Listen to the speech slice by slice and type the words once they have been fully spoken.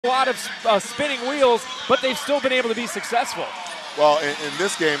a lot of spinning wheels, but they've still been able to be successful. Well, in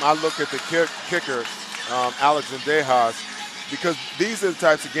this game, I look at the kicker, Alex Zendejas, because these are the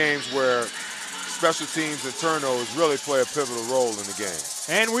types of games where special teams and turnovers really play a pivotal role in the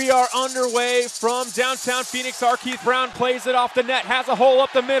game. And we are underway from downtown Phoenix. Keith Brown plays it off the net, has a hole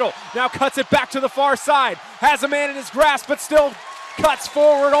up the middle, now cuts it back to the far side, has a man in his grasp, but still cuts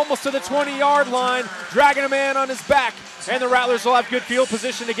forward almost to the 20-yard line, dragging a man on his back. And the Rattlers will have good field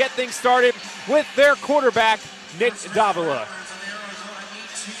position to get things started with their quarterback, Nick Davila.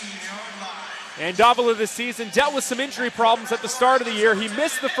 And Davila this season dealt with some injury problems at the start of the year. He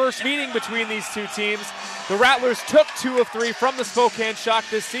missed the first meeting between these two teams. The Rattlers took 2 of 3 from the Spokane Shock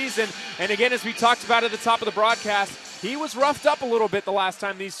this season. And again, as we talked about at the top of the broadcast, he was roughed up a little bit the last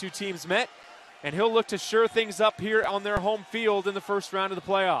time these two teams met. And he'll look to shore things up here on their home field in the first round of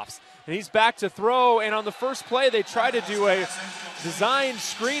the playoffs. And he's back to throw, and on the first play, they try to do a designed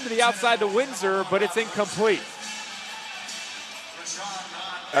screen to the outside to Windsor, but it's incomplete.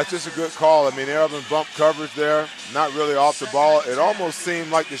 That's just a good call. I mean, they're having bump coverage there, not really off the ball. It almost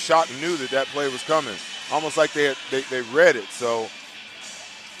seemed like the Shock knew that play was coming, almost like they read it. So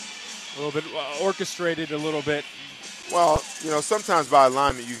a little bit orchestrated a little bit. Well, you know, sometimes by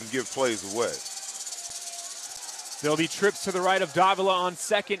alignment you can give plays away. There'll be trips to the right of Davila on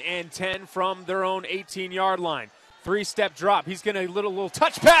 2nd and 10 from their own 18-yard line. 3-step drop. He's going to little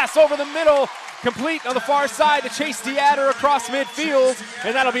touch pass over the middle, complete on the far side to Chase DeAdder across midfield,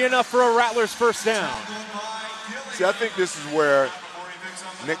 and that'll be enough for a Rattlers first down. See, I think this is where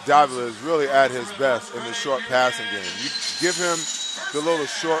Nick Davila is really at his best in the short passing game. You give him the little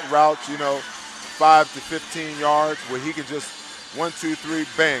short routes, 5 to 15 yards, where he can just 1, 2, 3,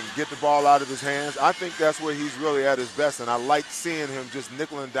 bang, get the ball out of his hands. I think that's where he's really at his best, and I like seeing him just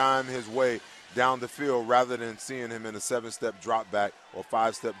nickel and dime his way down the field rather than seeing him in a 7-step drop back or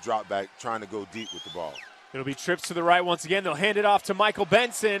 5-step drop back trying to go deep with the ball. It'll be trips to the right once again. They'll hand it off to Michael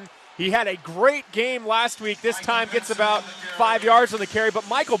Benson. He had a great game last week. This time gets about 5 yards on the carry, but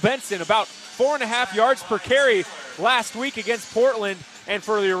Michael Benson about 4.5 yards per carry last week against Portland. And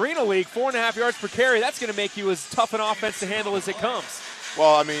for the Arena League, 4.5 yards per carry, that's going to make you as tough an offense to handle as it comes.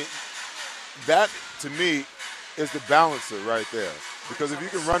 Well, I mean, that to me is the balancer right there. Because if you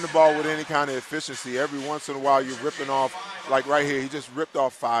can run the ball with any kind of efficiency, every once in a while you're ripping off, like right here, he just ripped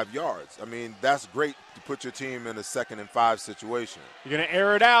off 5 yards. I mean, that's great to put your team in a 2nd and 5 situation. You're going to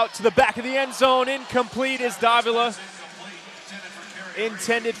air it out to the back of the end zone. Incomplete is Davila.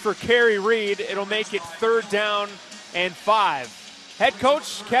 Intended for Kerry Reed. It'll make it 3rd down and 5. Head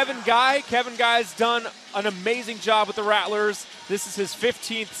coach Kevin Guy. Kevin Guy's done an amazing job with the Rattlers. This is his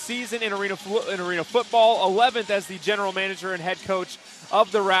 15th season in arena football, 11th as the general manager and head coach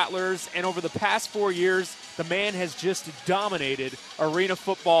of the Rattlers. And over the past 4 years, the man has just dominated arena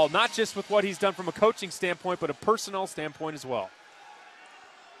football, not just with what he's done from a coaching standpoint, but a personnel standpoint as well.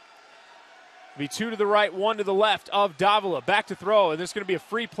 Be 2 to the right, 1 to the left of Davila. Back to throw, and there's going to be a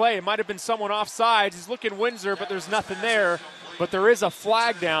free play. It might have been someone offsides. He's looking Windsor, but there's nothing there. But there is a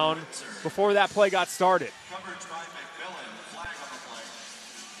flag down before that play got started.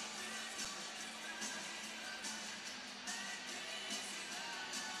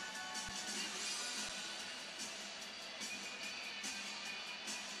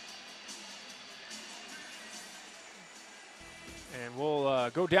 And we'll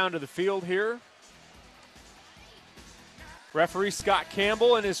go down to the field here. Referee Scott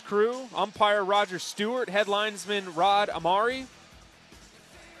Campbell and his crew, umpire Roger Stewart, head linesman Rod Amari,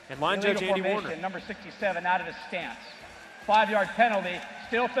 and line judge Andy Warner. Number 67 out of his stance. 5-yard penalty,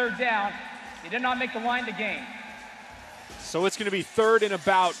 still 3rd down. He did not make the line to gain. So it's going to be 3rd and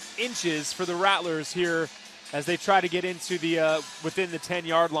about inches for the Rattlers here as they try to get into the within the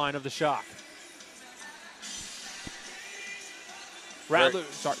 10-yard line of the Shock. Rattlers,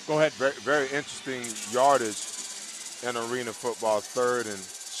 sorry, go ahead. Very, very interesting yardage in arena football, 3rd and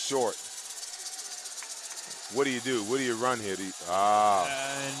short. What do you do? What do you run here?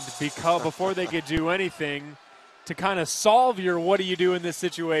 And because before they could do anything to kind of solve your what do you do in this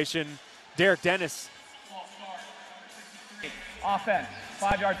situation, Derek Dennis. Offense,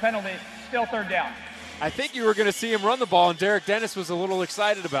 5-yard penalty, still 3rd down. I think you were going to see him run the ball, and Derek Dennis was a little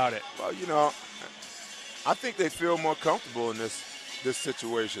excited about it. Well, I think they feel more comfortable in this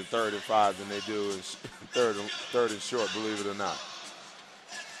situation, 3rd and 5, than they do in 3rd and short, believe it or not.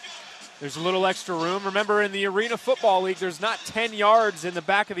 There's a little extra room. Remember, in the Arena Football League, there's not 10 yards in the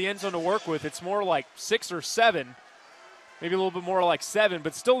back of the end zone to work with. It's more like 6 or 7, maybe a little bit more like 7,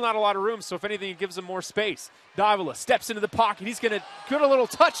 but still not a lot of room. So if anything, it gives them more space. Davila steps into the pocket. He's going to get a little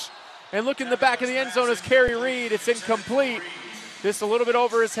touch and look in the back of the end zone as Kerry Reed. It's incomplete. this a little bit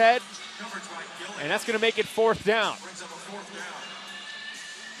over his head, and that's going to make it 4th down.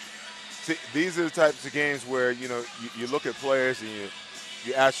 See, these are the types of games where, you look at players and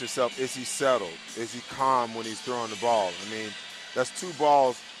you ask yourself, is he settled? Is he calm when he's throwing the ball? I mean, that's 2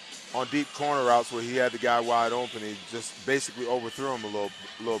 balls on deep corner routes where he had the guy wide open. He just basically overthrew him a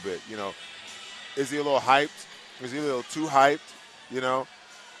little bit, Is he a little hyped? Is he a little too hyped,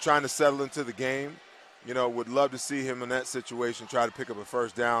 trying to settle into the game? Would love to see him in that situation, try to pick up a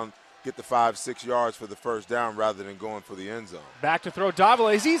first down, get the 5-6 yards for the first down rather than going for the end zone. Back to throw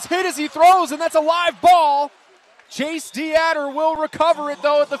Davila. He's hit as he throws, and that's a live ball. Chase DeAdder will recover it,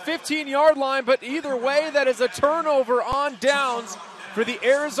 though, at the 15-yard line, but either way, that is a turnover on downs for the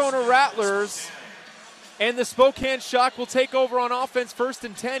Arizona Rattlers. And the Spokane Shock will take over on offense, 1st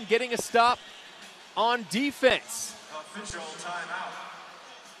and 10, getting a stop on defense.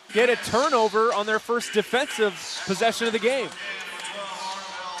 Get a turnover on their first defensive possession of the game.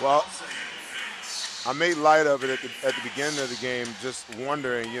 Well, I made light of it at the beginning of the game, just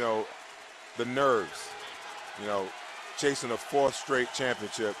wondering, the nerves, chasing a 4th straight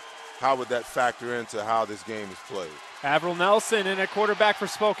championship. How would that factor into how this game is played? Avril Nelson in at quarterback for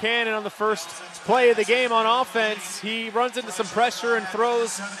Spokane, and on the first play of the game on offense, he runs into some pressure and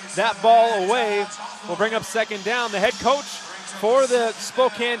throws that ball away. We'll bring up 2nd down. The head coach for the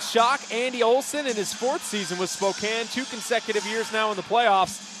Spokane Shock, Andy Olson, in his 4th season with Spokane, 2 consecutive years now in the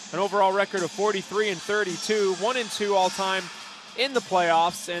playoffs. An overall record of 43-32, 1-2 all-time in the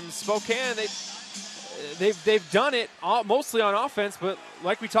playoffs. And Spokane, they've done it mostly on offense, but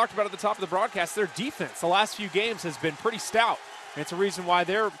like we talked about at the top of the broadcast, their defense the last few games has been pretty stout. And it's a reason why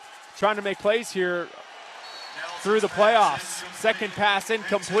they're trying to make plays here through the playoffs. 2nd pass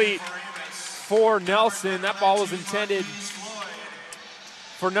incomplete for Nelson. That ball was intended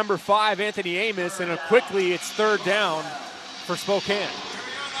for number 5, Anthony Amos, and quickly it's 3rd down for Spokane.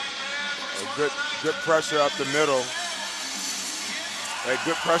 Good pressure up the middle.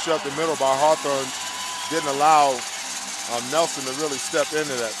 Good pressure up the middle by Hawthorne. Didn't allow Nelson to really step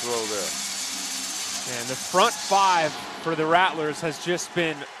into that throw there. And the front 5 for the Rattlers has just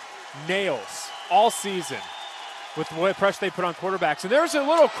been nails all season with the pressure they put on quarterbacks. And there's a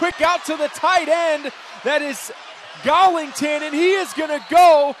little quick out to the tight end. That is Gollington, and he is going to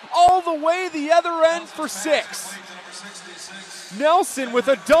go all the way the other end for 6. Nelson with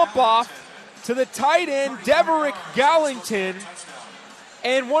a dump off to the tight end, Deverick Gollington,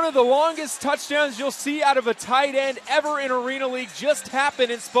 and one of the longest touchdowns you'll see out of a tight end ever in Arena League just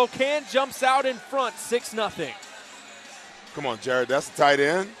happened, and Spokane jumps out in front, 6-0. Come on, Jared, that's a tight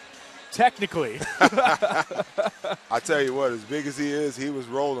end? Technically. I tell you what, as big as he is, he was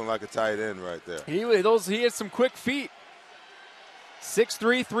rolling like a tight end right there. He had some quick feet.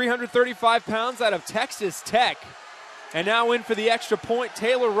 6'3", 335 pounds out of Texas Tech. And now in for the extra point,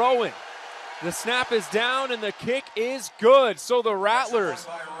 Taylor Rowan. The snap is down and the kick is good. So the Rattlers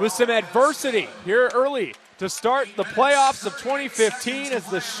with some adversity here early to start the playoffs of 2015 as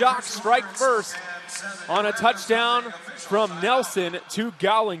the Shock strike first on a touchdown from Nelson to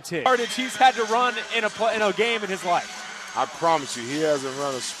Gollington. He's had to run in a game in his life. I promise you, he hasn't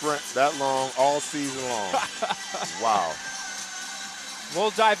run a sprint that long all season long. Wow. We'll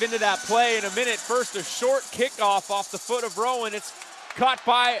dive into that play in a minute. First, a short kickoff off the foot of Rowan. It's caught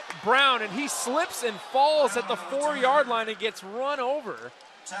by Brown, and he slips and falls at the 4-yard line and gets run over.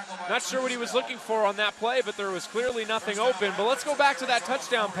 Not sure what he was looking for on that play, but there was clearly nothing open. But let's go back to that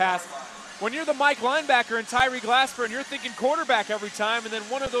touchdown pass. When you're the Mike linebacker and Tyree Glasper, and you're thinking quarterback every time, and then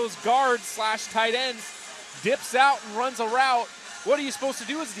one of those guards / tight ends dips out and runs a route, what are you supposed to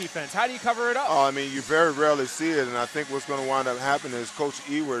do as defense? How do you cover it up? Oh, I mean, you very rarely see it, and I think what's going to wind up happening is Coach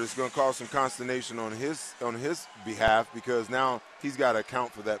Ewert is going to cause some consternation on his behalf, because now he's got to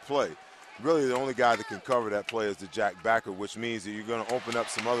account for that play. Really, the only guy that can cover that play is the jack backer, which means that you're going to open up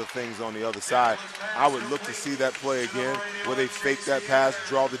some other things on the other side. I would look to see that play again where they fake that pass,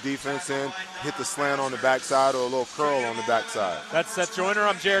 draw the defense in, hit the slant on the backside or a little curl on the backside. That's Seth Joyner.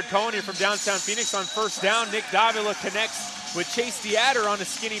 I'm Jared Cohen here from downtown Phoenix. On first down, Nick Davila connects with Chase DeAdder on a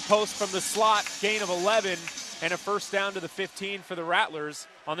skinny post from the slot, gain of 11, and a first down to the 15 for the Rattlers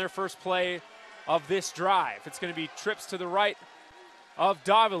on their first play of this drive. It's going to be trips to the right of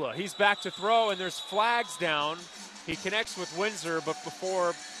Davila. He's back to throw, and there's flags down. He connects with Windsor, but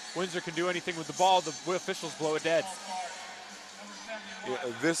before Windsor can do anything with the ball, the officials blow it dead. Yeah,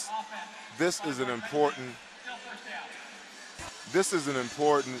 this is an important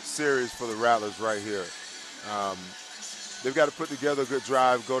series for the Rattlers right here. They've got to put together a good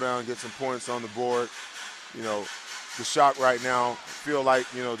drive, go down and get some points on the board. You know, the Shock right now feel like,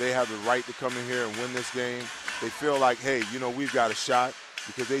 they have the right to come in here and win this game. they feel like, hey, we've got a shot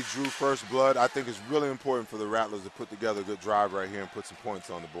because they drew first blood. I think it's really important for the Rattlers to put together a good drive right here and put some points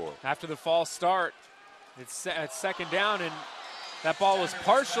on the board. After the false start, it's second down, and that ball was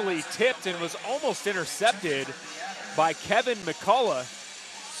partially tipped and was almost intercepted by Kevin McCullough.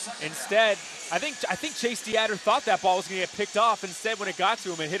 Instead, I think Chase DeAdder thought that ball was going to get picked off. Instead, when it got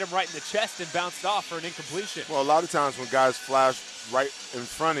to him, it hit him right in the chest and bounced off for an incompletion. Well, a lot of times when guys flash right in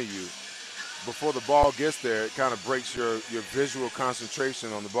front of you, before the ball gets there, it kind of breaks your visual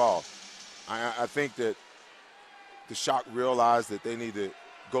concentration on the ball. I think that the Shock realized that they need to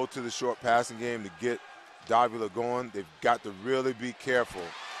go to the short passing game to get Davila going. They've got to really be careful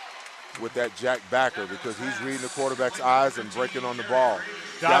with that Jack Backer because he's reading the quarterback's eyes and breaking on the ball.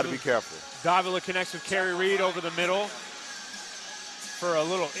 Got to be careful. Davila connects with Kerry Reed over the middle for a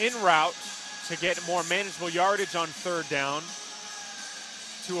little in route to get more manageable yardage on third down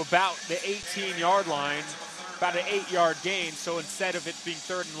to about the 18-yard line, about an 8-yard gain. So instead of it being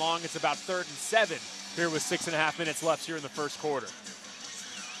third and long, it's about 3rd and 7 here with 6.5 minutes left here in the first quarter.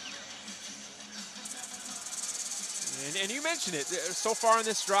 And you mentioned it, so far in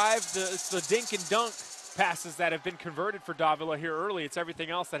this drive, it's the dink and dunk passes that have been converted for Davila here early. It's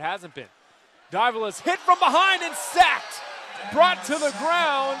everything else that hasn't been. Davila's hit from behind and sacked. Brought to the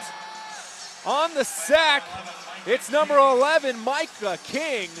ground on the sack. It's number 11, Micah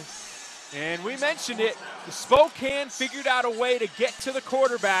King. And we mentioned it, the Spokane figured out a way to get to the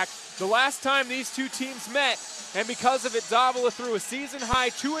quarterback the last time these two teams met. And because of it, Davila threw a season-high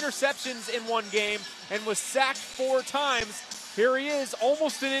 2 interceptions in one game and was sacked 4 times. Here he is,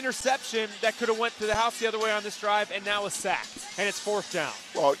 almost an interception that could have went to the house the other way on this drive, and now a sack, and it's 4th down.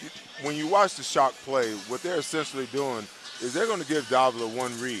 Well, when you watch the Shock play, what they're essentially doing is they're going to give Davila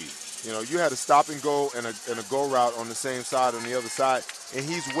one read. You had a stop and go and a go route on the same side on the other side, and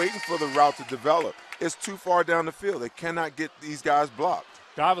he's waiting for the route to develop. It's too far down the field. They cannot get these guys blocked.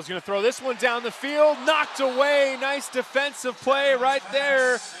 Davila's going to throw this one down the field, knocked away. Nice defensive play right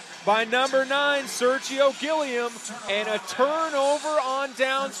there by number 9, Sergio Gilliam, and a turnover on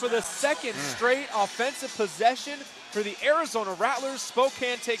downs for the second straight offensive possession for the Arizona Rattlers.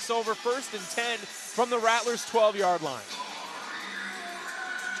 Spokane takes over 1st and 10 from the Rattlers' 12-yard line.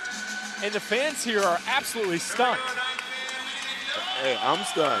 And the fans here are absolutely stunned. Hey, I'm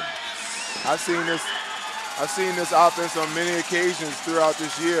stunned. I've seen this offense on many occasions throughout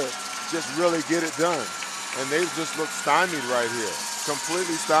this year just really get it done. And they just look stymied right here,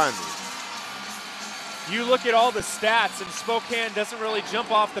 completely stymied. You look at all the stats, and Spokane doesn't really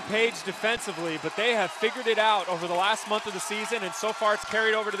jump off the page defensively, but they have figured it out over the last month of the season, and so far it's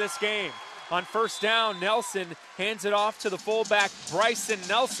carried over to this game. On 1st down, Nelson hands it off to the fullback, Bryson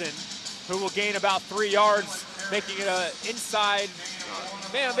Nelson, who will gain about 3 yards, making it inside,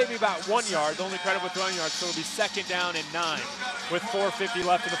 maybe about 1 yard. The only credit with 1 yard, so it'll be 2nd down and 9 with 4:50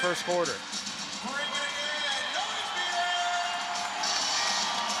 left in the first quarter.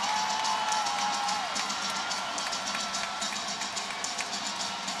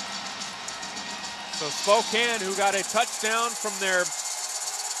 So Spokane, who got a touchdown from their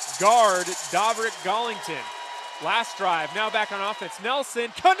guard, Daverick Gollington. Last drive, now back on offense. Nelson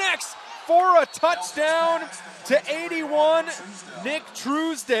connects for a touchdown to 81, Nick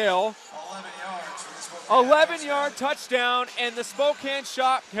Truesdale. 11-yard touchdown, and the Spokane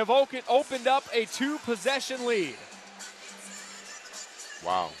Shock have opened up a 2-possession lead.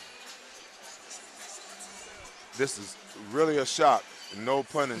 Wow. This is really a shock, no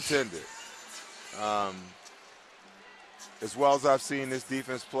pun intended. As well as I've seen this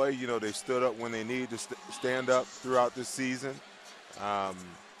defense play, they've stood up when they need to stand up throughout this season.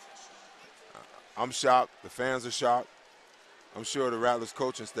 I'm shocked. The fans are shocked. I'm sure the Rattlers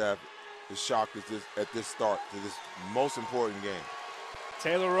coaching staff is shocked at this start to this most important game.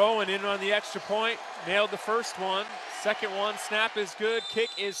 Taylor Rowan in on the extra point, nailed the first one. Second one, snap is good, kick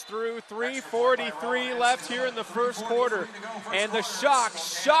is through. 3:43 left here in the first quarter. And the Shock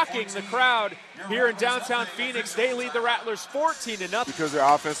shocking the crowd here in downtown Phoenix. They lead the Rattlers 14-0. Because their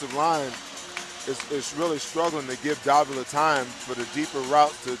offensive line is really struggling to give Davila time for the deeper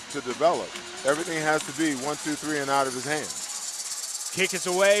routes to develop. Everything has to be 1, 2, 3 and out of his hands. Kick is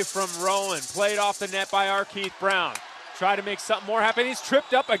away from Rowan, played off the net by Keith Brown. Try to make something more happen. He's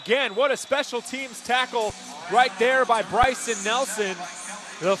tripped up again. What a special teams tackle right there by Bryson Nelson,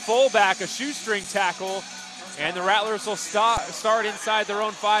 the fullback, a shoestring tackle. And the Rattlers will start inside their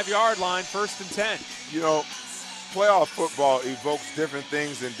own 5-yard line, 1st and 10. Playoff football evokes different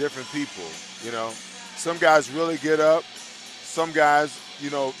things in different people. Some guys really get up. Some guys,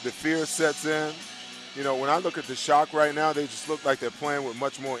 the fear sets in. When I look at the Shock right now, they just look like they're playing with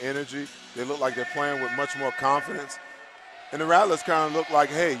much more energy. They look like they're playing with much more confidence. And the Rattlers kind of look like,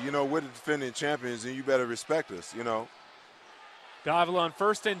 hey, you know, we're the defending champions, and you better respect us, you know. Davila on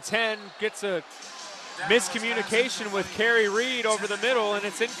 1st and 10 gets a miscommunication with Kerry Reed over the middle, and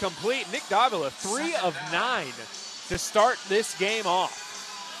it's incomplete. Nick Davila, 3 of 9 to start this game off.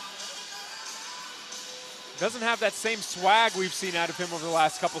 Doesn't have that same swag we've seen out of him over the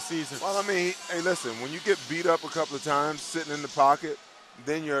last couple seasons. Well, I mean, hey, listen, when you get beat up a couple of times sitting in the pocket,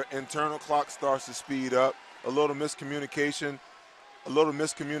 then your internal clock starts to speed up. A little miscommunication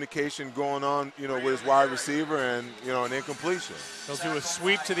going on, you know, with his wide receiver and, you know, an incompletion. He'll do a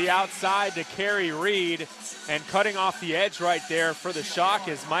sweep to the outside to Kerry Reed, and cutting off the edge right there for the shock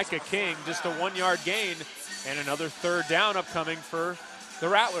is Micah King. Just a 1-yard gain and another 3rd down upcoming for the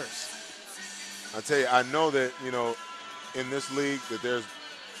Rattlers. I tell you, I know that, you know, in this league that there's,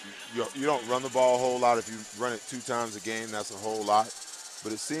 you don't run the ball a whole lot. If you run it 2 times a game, that's a whole lot.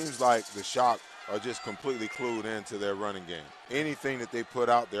 But it seems like the shock are just completely clued into their running game. Anything that they put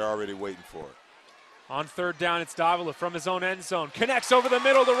out, they're already waiting for it. On 3rd down, it's Davila from his own end zone. Connects over the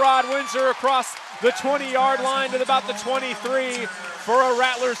middle to Rod Windsor across the 20-yard line to about the 23 for a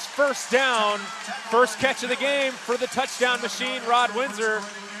Rattlers 1st down. First catch of the game for the touchdown machine, Rod Windsor.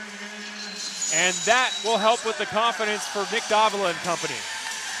 And that will help with the confidence for Nick Davila and company.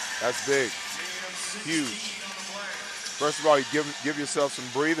 That's big. Huge. First of all, you give yourself some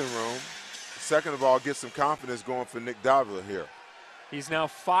breathing room. Second of all, get some confidence going for Nick Davila here. He's now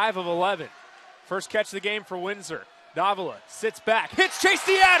 5 of 11. First catch of the game for Windsor. Davila sits back, hits Chase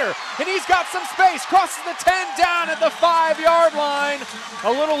DeAdder, and he's got some space, crosses the 10 down at the 5-yard line.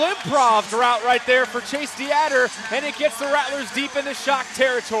 A little improv route right there for Chase DeAdder, and it gets the Rattlers deep into shock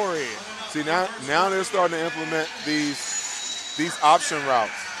territory. See, now they're starting to implement these option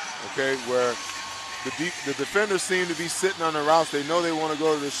routes, okay, where the defenders seem to be sitting on the routes. They know they want to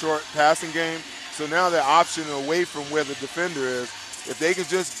go to the short passing game, so now they're optioning away from where the defender is. If they can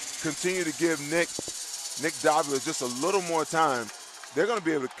just continue to give Nick Davila just a little more time, they're going to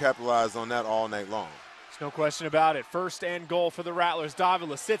be able to capitalize on that all night long. There's no question about it. 1st and goal for the Rattlers.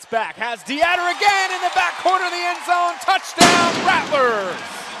 Davila sits back, has DeAdder again in the back corner of the end zone. Touchdown, Rattlers!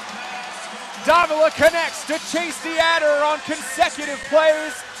 Davila connects to Chase DeAdder on consecutive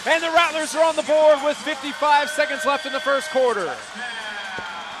plays, and the Rattlers are on the board with 55 seconds left in the 1st quarter.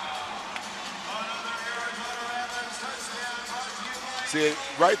 See,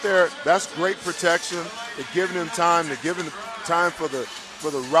 right there, that's great protection. They're giving him time. They're giving him time for the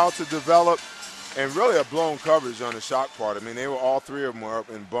route to develop, and really a blown coverage on the shock part. I mean, all 3 of them were up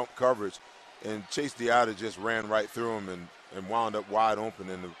in bump coverage, and Chase DeAdder just ran right through him and wound up wide open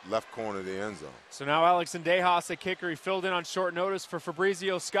in the left corner of the end zone. So now Alex Ndejas, a kicker, he filled in on short notice for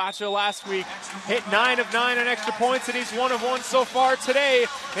Fabrizio Scaccia last week. Hit 9 of 9 on extra points, and he's 1 of 1 so far today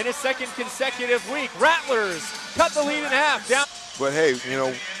in his 2nd consecutive week. Rattlers cut the lead in half. Down. But hey, you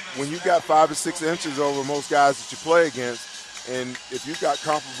know, when you got 5 or 6 inches over most guys that you play against, and if you've got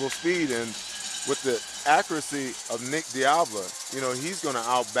comparable speed, and with the accuracy of Nick Davila, you know, he's going to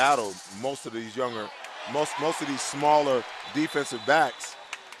out-battle most of these most of these smaller defensive backs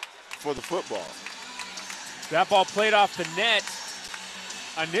for the football. That ball played off the net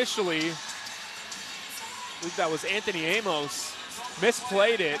initially. I believe that was Anthony Amos.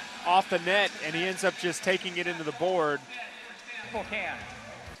 Misplayed it off the net, and he ends up just taking it into the board. Spokane.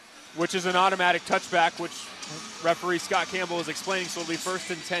 Which is an automatic touchback, which referee Scott Campbell is explaining, so it'll be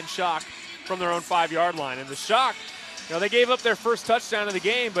 1st and 10 shock from their own 5-yard line. And the shock, you know, they gave up their first touchdown of the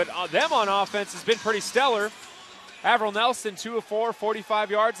game, but them on offense has been pretty stellar. Avril Nelson, 2 of 4,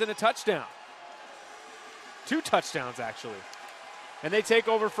 45 yards and a touchdown. 2 touchdowns, actually. And they take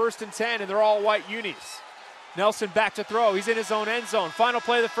over 1st and 10, and they're all white unis. Nelson back to throw. He's in his own end zone. Final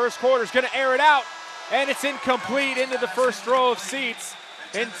play of the 1st quarter is going to air it out, and it's incomplete into the first row of seats,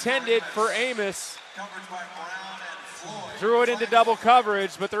 intended for Amos. Threw it into double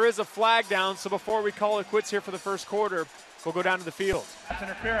coverage, but there is a flag down, so before we call it quits here for the 1st quarter, we'll go down to the field. That's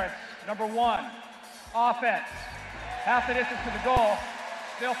interference. Number 1, offense. Half the distance to the goal.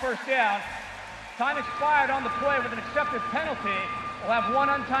 Still 1st down. Time expired on the play with an accepted penalty. We'll have 1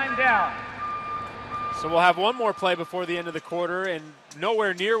 untimed down. So we'll have 1 more play before the end of the quarter, and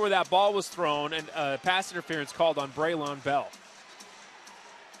nowhere near where that ball was thrown, and pass interference called on Braylon Bell.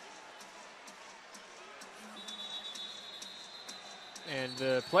 And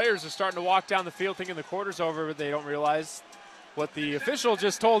the players are starting to walk down the field thinking the quarter's over, but they don't realize what the official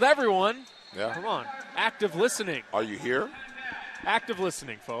just told everyone. Yeah. Come on. Active listening. Are you here? Active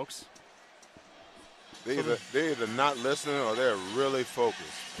listening, folks. They're either not listening or they're really focused.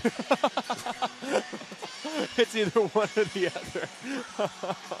 It's either one or the other.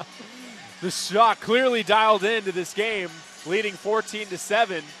 The Shock clearly dialed into this game, leading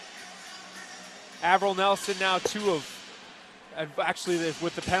 14-7. Avril Nelson now actually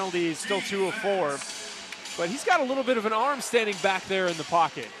with the penalty, still 2 of 4. But he's got a little bit of an arm standing back there in the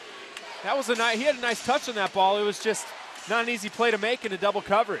pocket. That was he had a nice touch on that ball. It was just not an easy play to make in a double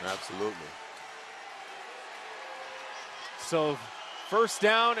coverage. Absolutely. So first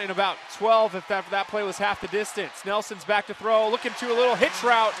down and about 12 if that play was half the distance. Nelson's back to throw, looking to a little hitch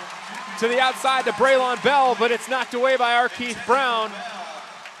route to the outside to Braylon Bell, but it's knocked away by Arkeith Brown.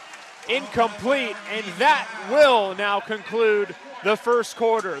 Incomplete, and that will now conclude the first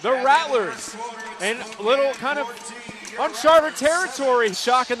quarter. The Rattlers in little kind of uncharted territory.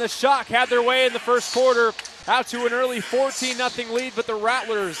 Shock and the Shock had their way in the first quarter, out to an early 14-0 lead, but the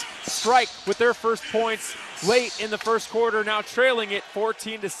Rattlers strike with their first points late in the first quarter, now trailing it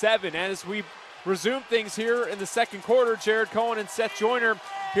 14-7. As we resume things here in the second quarter, Jared Cohen and Seth Joyner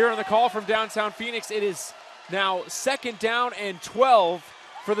here on the call from downtown Phoenix. It is now second down and 12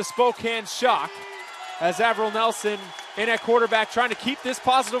 for the Spokane Shock, as Avril Nelson in at quarterback trying to keep this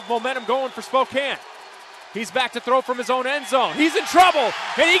positive momentum going for Spokane. He's back to throw from his own end zone. He's in trouble,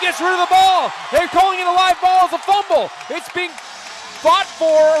 and he gets rid of the ball. They're calling it a live ball as a fumble. It's being fought for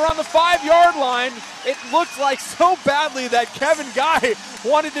around the 5-yard line. It looked like so badly that Kevin Guy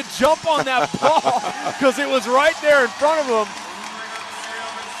wanted to jump on that ball because it was right there in front of him.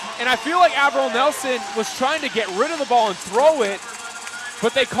 And I feel like Avril Nelson was trying to get rid of the ball and throw it,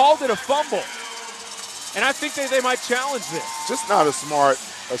 but they called it a fumble. And I think they might challenge this. Just not a smart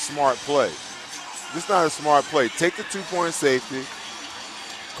play. Just not a smart play. Take the 2-point safety,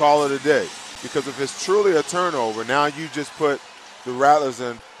 call it a day. Because if it's truly a turnover, now you just put the Rattlers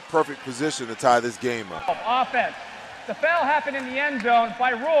in perfect position to tie this game up. Offense. The foul happened in the end zone. By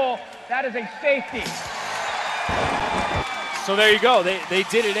rule, that is a safety. So there you go. They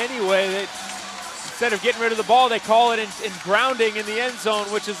did it anyway. Instead of getting rid of the ball, they call it in grounding in the end zone,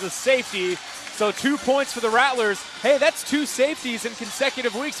 which is a safety. So 2 points for the Rattlers. Hey, that's 2 safeties in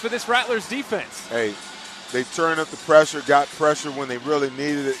consecutive weeks for this Rattlers defense. Hey, they turned up the pressure, got pressure when they really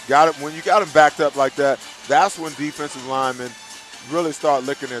needed it. Got it when you got them backed up like that. That's when defensive linemen really start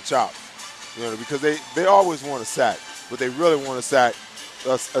licking their chops. You know, because they always want a sack, but they really want a sack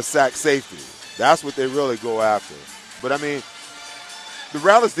safety. That's what they really go after. But I mean, the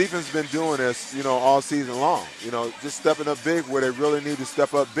Rattlers defense has been doing this, all season long. Just stepping up big where they really need to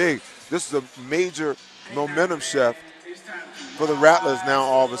step up big. This is a major momentum shift for the Rattlers now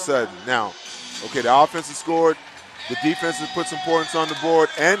all of a sudden. Now, okay, the offense has scored. The defense has put some points on the board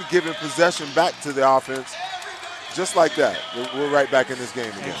and given possession back to the offense. Just like that, we're right back in this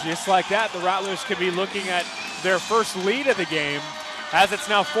game again. And just like that, the Rattlers could be looking at their first lead of the game, as it's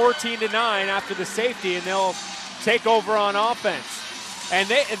now 14-9 after the safety, and they'll take over on offense. And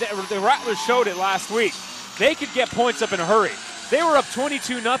the Rattlers showed it last week. They could get points up in a hurry. They were up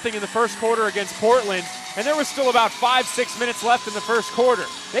 22-0 in the first quarter against Portland, and there was still about 5-6 minutes left in the first quarter.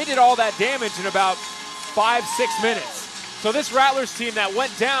 They did all that damage in about 5-6 minutes. So this Rattlers team that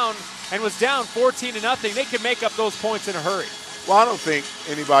went down and was down 14-0, they could make up those points in a hurry. Well, I don't think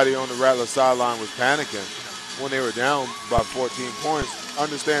anybody on the Rattlers sideline was panicking when they were down by 14 points,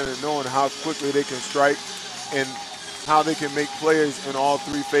 understanding and knowing how quickly they can strike and how they can make plays in all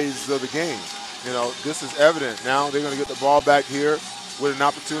 3 phases of the game. This is evident. Now they're going to get the ball back here with an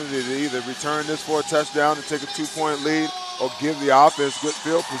opportunity to either return this for a touchdown and take a 2-point lead, or give the offense good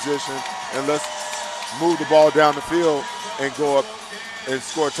field position and let's move the ball down the field and go up and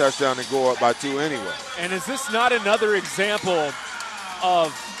score a touchdown and go up by 2 anyway. And is this not another example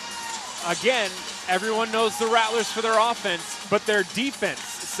of, again, everyone knows the Rattlers for their offense, but their defense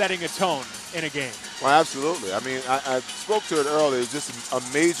setting a tone in a game? Well, absolutely. I mean, I spoke to it earlier. It's just a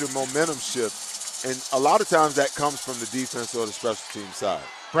major momentum shift. And a lot of times that comes from the defense or the special team side.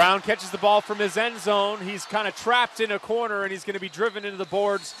 Brown catches the ball from his end zone. He's kind of trapped in a corner, and he's going to be driven into the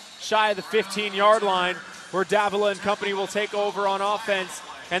boards shy of the 15-yard line, where Davila and company will take over on offense,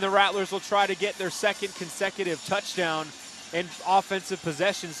 and the Rattlers will try to get their second consecutive touchdown in offensive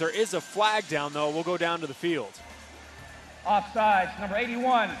possessions. There is a flag down, though. We'll go down to the field. Offsides, number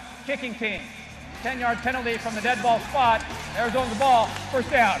 81, kicking team. 10-yard penalty from the dead ball spot. Arizona's the ball, first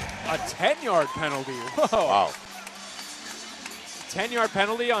down. A 10-yard penalty. Whoa. Wow. 10-yard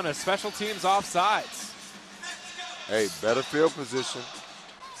penalty on a special teams offsides. Hey, better field position.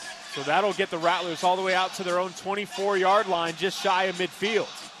 So that'll get the Rattlers all the way out to their own 24-yard line, just shy of midfield.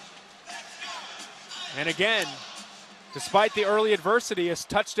 And again, despite the early adversity, a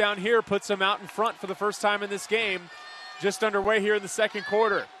touchdown here puts them out in front for the first time in this game, just underway here in the second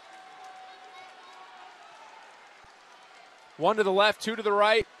quarter. 1 to the left, 2 to the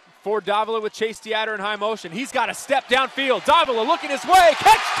right, for Davila with Chase Deatter in high motion. He's got a step downfield. Davila looking his way.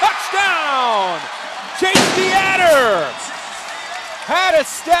 Catch, touchdown! Chase Deatter had a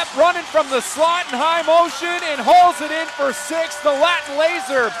step running from the slot in high motion and hauls it in for 6. The Latin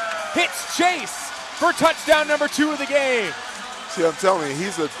laser hits Chase for touchdown number 2 of the game. See, I'm telling you,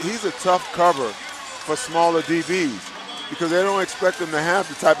 he's a tough cover for smaller DBs because they don't expect him to have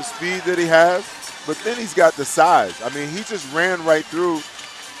the type of speed that he has, but then he's got the size. I mean, he just ran right through,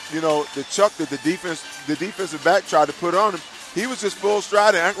 the chuck that the defensive back tried to put on him. He was just full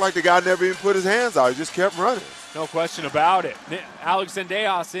stride and acting like the guy never even put his hands out. He just kept running. No question about it. Alex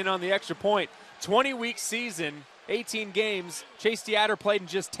Zendejas in on the extra point. 20-week season, 18 games. Chase Deatter played in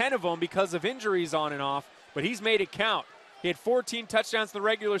just 10 of them because of injuries on and off, but he's made it count. He had 14 touchdowns in the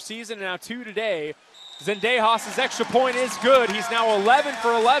regular season and now 2 today. Zendejas' extra point is good. He's now 11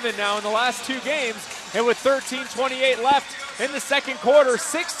 for 11 now in the last 2 games. And with 13:28 left in the second quarter,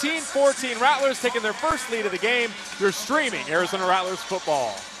 16-14. Rattlers taking their first lead of the game. You're streaming Arizona Rattlers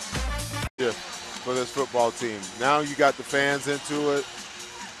football. Yeah, for this football team. Now you got the fans into it.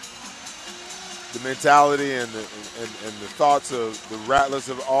 The mentality and the thoughts of the Rattlers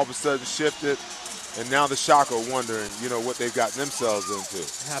have all of a sudden shifted. And now the Shock are wondering, what they've gotten themselves into.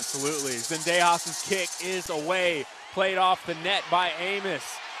 Absolutely. Zendejas' kick is away, played off the net by Amos.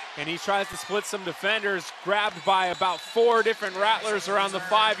 And he tries to split some defenders, grabbed by about 4 different Rattlers around the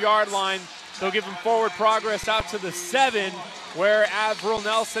 5-yard line. They'll give him forward progress out to the 7, where Avril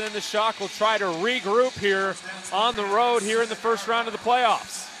Nelson and the Shock will try to regroup here on the road here in the first round of the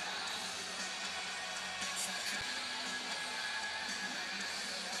playoffs.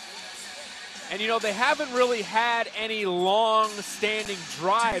 And, they haven't really had any long-standing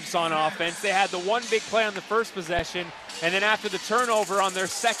drives on offense. They had the one big play on the first possession, and then after the turnover on their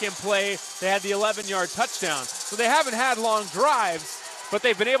second play, they had the 11-yard touchdown. So they haven't had long drives, but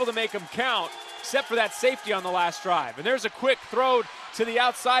they've been able to make them count, except for that safety on the last drive. And there's a quick throw to the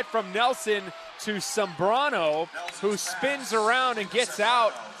outside from Nelson to Zambrano, who spins around and gets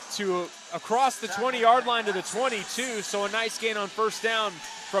out to across the 20-yard line to the 22. So a nice gain on first down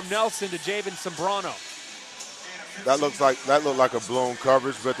from Nelson to Javen Zambrano. That looked like a blown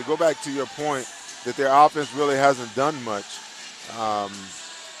coverage, but to go back to your point that their offense really hasn't done much,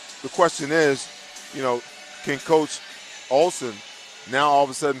 the question is, can Coach Olsen now all of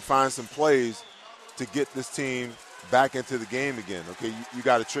a sudden find some plays to get this team back into the game again? Okay, you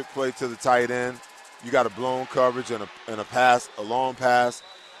got a trick play to the tight end, you got a blown coverage and a pass, a long pass,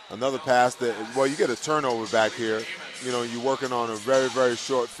 another pass that, you get a turnover back here. You're working on a very, very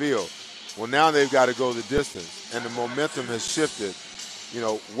short field. Well, now they've got to go the distance, and the momentum has shifted.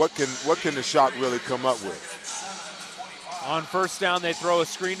 What can the Shock really come up with? On first down, they throw a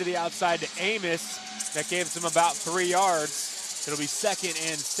screen to the outside to Amos. That gives them about 3 yards. It'll be 2nd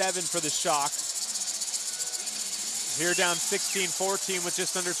and 7 for the Shock. Here down 16-14 with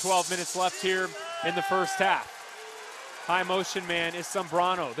just under 12 minutes left here in the first half. High motion man is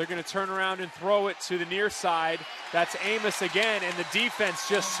Zambrano. They're going to turn around and throw it to the near side. That's Amos again, and the defense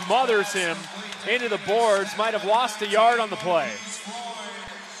just smothers him into the boards. Might have lost a yard on the play.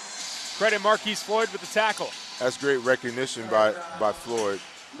 Credit Marquise Floyd with the tackle. That's great recognition by Floyd.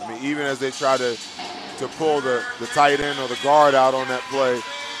 I mean, even as they try to pull the tight end or the guard out on that play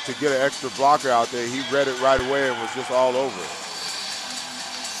to get an extra blocker out there, he read it right away and was just all over it.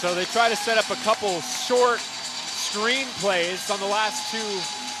 So they try to set up a couple short screen plays on the last two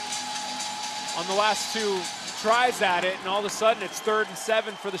tries at it, and all of a sudden it's 3rd and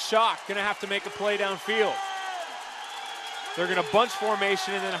 7 for the Shock. Gonna have to make a play downfield. They're gonna bunch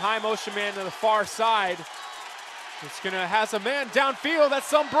formation and then high motion man to the far side. Has a man downfield. That's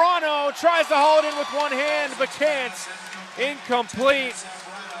Zambrano. Tries to haul it in with one hand, but can't. Incomplete.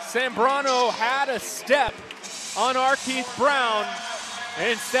 Zambrano had a step on Arkeith Brown,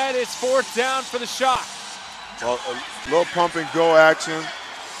 and instead it's 4th down for the Shock. Well, a little pump and go action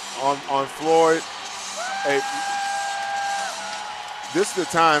on Floyd. Hey, this is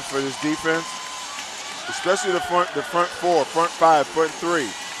the time for this defense, especially the front 4, front 5, front 3.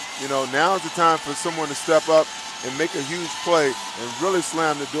 Now is the time for someone to step up and make a huge play and really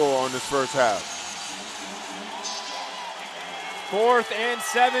slam the door on this first half. 4th and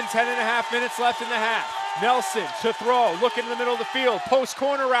 7, 10.5 minutes left in the half. Nelson to throw, looking in the middle of the field, post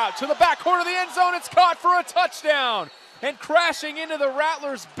corner route to the back corner of the end zone. It's caught for a touchdown. And crashing into the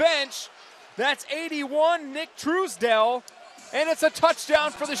Rattlers bench, that's 81, Nick Truesdell, and it's a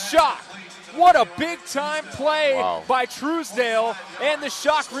touchdown for the Shock. What a big-time play by Truesdale, and the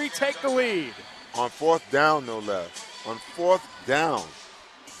Shock retake the lead. On 4th down, no less. On 4th down.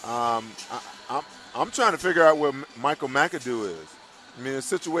 I'm trying to figure out where Michael McAdoo is. I mean, in a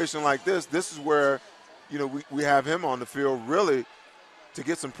situation like this is where, we have him on the field really to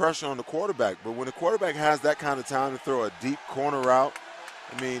get some pressure on the quarterback. But when the quarterback has that kind of time to throw a deep corner route,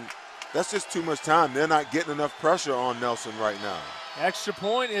 I mean, that's just too much time. They're not getting enough pressure on Nelson right now. Extra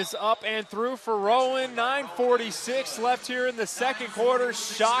point is up and through for Rowan. 9:46 left here in the second quarter.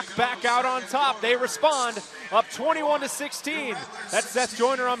 Shock back out on top. They respond up 21-16. That's Seth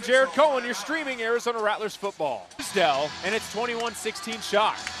Joyner. I'm Jared Cohen. You're streaming Arizona Rattlers football. And it's 21-16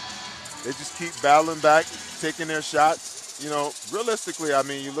 Shock. They just keep battling back, taking their shots. Realistically, I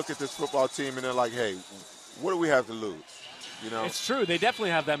mean, you look at this football team and they're like, hey, what do we have to lose? It's true. They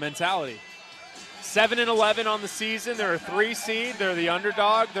definitely have that mentality. 7-11 on the season. They're a 3 seed. They're the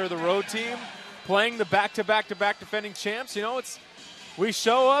underdog. They're the road team playing the back-to-back defending champs. We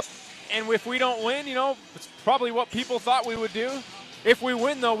show up, and if we don't win, it's probably what people thought we would do. If we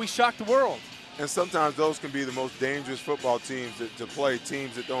win, though, we shock the world. And sometimes those can be the most dangerous football teams to play,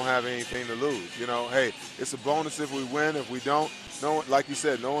 teams that don't have anything to lose. Hey, it's a bonus if we win. If we don't, like you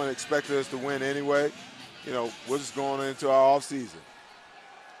said, no one expected us to win anyway. We're just going into our offseason.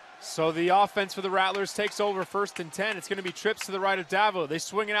 So the offense for the Rattlers takes over 1st and 10. It's going to be trips to the right of Davila. They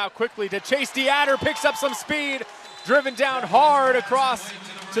swing it out quickly to Chase DeAdder, picks up some speed, driven down hard across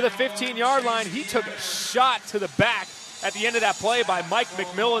to the 15-yard line. He took a shot to the back at the end of that play by Mike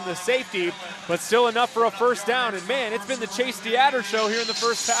McMillan, the safety, but still enough for a first down. And, man, it's been the Chase DeAdder show here in the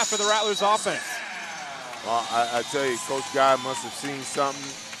first half of the Rattlers offense. Well, I tell you, Coach Guy must have seen something,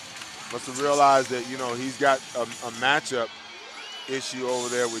 must have realized that, he's got a matchup issue over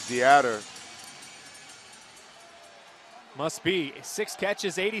there with DeAdder. Must be. 6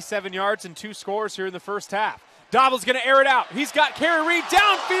 catches, 87 yards, and 2 scores here in the first half. Davila's going to air it out. He's got Kerry Reed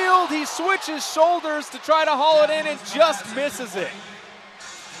downfield. He switches shoulders to try to haul it in and just misses it.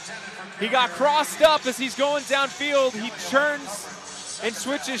 He got crossed up as he's going downfield. He turns and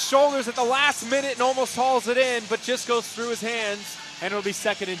switches shoulders at the last minute and almost hauls it in, but just goes through his hands, and it'll be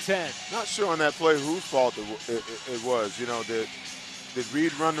 2nd and 10. Not sure on that play whose fault it was. Did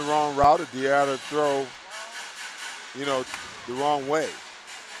Reed run the wrong route, or DeAdder throw, the wrong way?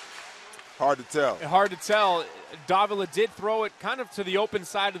 Hard to tell. Hard to tell. Davila did throw it kind of to the open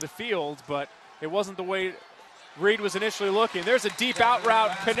side of the field, but it wasn't the way Reed was initially looking. There's a deep out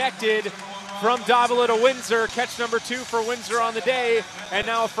route connected from Davila to Windsor. Catch number 2 for Windsor on the day, and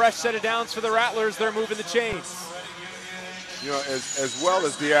now a fresh set of downs for the Rattlers. They're moving the chains. As well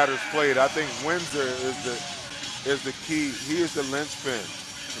as DeAdder's played, I think Windsor is the key. He is the linchpin.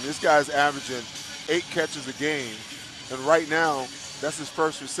 And this guy's averaging 8 catches a game, and right now that's his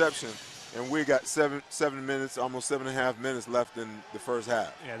first reception. And we got 7 minutes, almost 7.5 minutes left in the first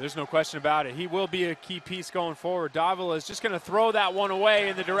half. Yeah, there's no question about it. He will be a key piece going forward. Davila is just going to throw that one away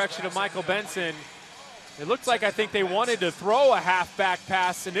in the direction of Michael Benson. It looked like I think they wanted to throw a halfback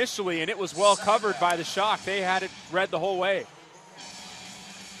pass initially, and it was well covered by the Shock. They had it read the whole way.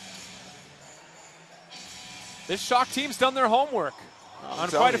 This Shock team's done their homework on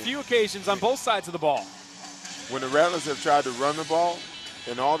quite a few occasions on both sides of the ball. When the Rattlers have tried to run the ball,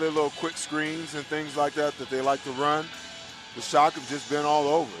 and all their little quick screens and things like that they like to run, the Shock have just been all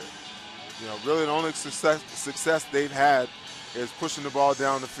over it. Really the only success they've had is pushing the ball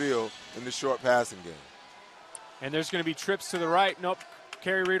down the field in the short passing game. And there's going to be trips to the right. Nope.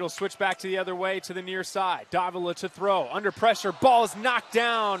 Kerry Reed will switch back to the other way to the near side. Davila to throw. Under pressure. Ball is knocked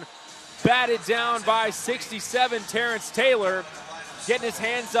down. Batted down by 67, Terrence Taylor. Getting his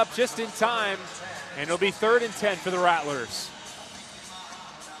hands up just in time. And it'll be 3rd and 10 for the Rattlers.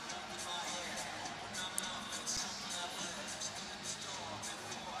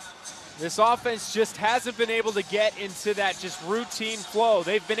 This offense just hasn't been able to get into that just routine flow.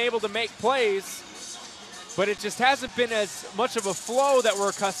 They've been able to make plays, but it just hasn't been as much of a flow that we're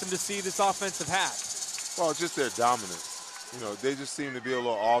accustomed to see this offensive have. Well, it's just their dominance. They just seem to be a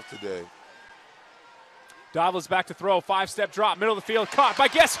little off today. Davila's back to throw, 5-step drop, middle of the field, caught by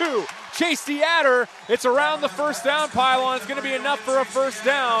guess who? Chase DeAdder. It's around the first down pylon. It's going to be enough for a first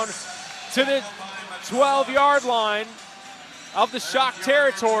down to the 12-yard line of the Shock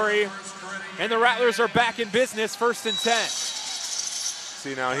territory, and the Rattlers are back in business, 1st and 10.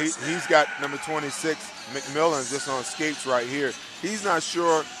 See, now he's got number 26, McMillan, just on skates right here. He's not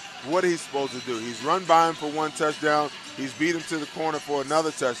sure what he's supposed to do. He's run by him for 1 touchdown. He's beat him to the corner for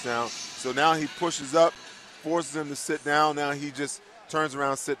another touchdown. So now he pushes up, forces him to sit down. Now he just turns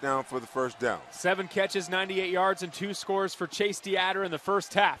around, sit down for the first down. 7 catches, 98 yards, and 2 scores for Chase DeAdder in the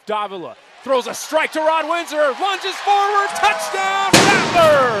first half. Davila throws a strike to Ron Windsor, lunges forward, touchdown,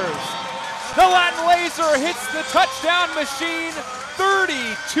 Rattlers! The Latin Laser hits the touchdown machine,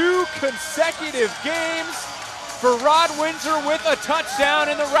 32 consecutive games for Rod Windsor with a touchdown,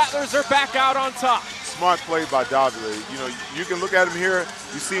 and the Rattlers are back out on top. Smart play by Davila. You know, you can look at him here.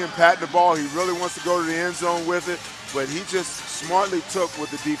 You see him patting the ball. He really wants to go to the end zone with it, but he just smartly took what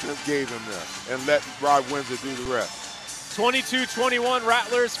the defense gave him there and let Rod Windsor do the rest. 22-21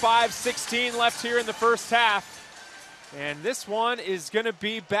 Rattlers, 5:16 left here in the first half. And this one is going to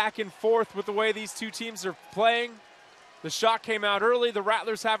be back and forth with the way these two teams are playing. The shot came out early. The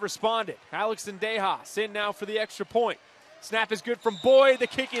Rattlers have responded. Alex Zendejas in now for the extra point. Snap is good from Boyd. The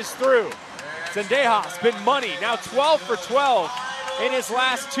kick is through. Zendejas been money. Now 12 for 12 in his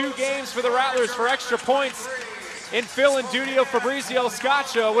last 2 games for the Rattlers for extra points. In Phil and Dudio Fabrizio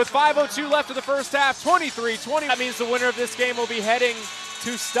Scaccia with 5:02 left in the first half, 23-20. That means the winner of this game will be heading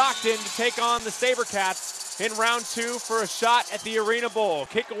to Stockton to take on the SaberCats in round 2 for a shot at the Arena Bowl.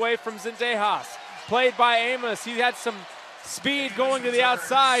 Kick away from Zendejas. Played by Amos. He had some speed going to the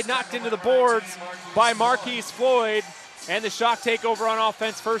outside, knocked into the boards by Marquise Floyd. And the Shock takeover on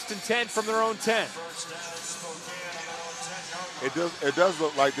offense, 1st and 10 from their own 10. It does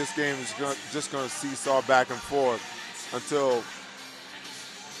look like this game is just going to seesaw back and forth until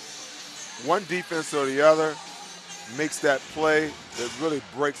one defense or the other makes that play that really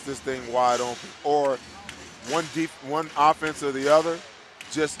breaks this thing wide open, or one offense or the other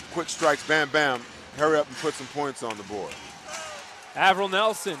just quick strikes, bam, bam, hurry up and put some points on the board. Avril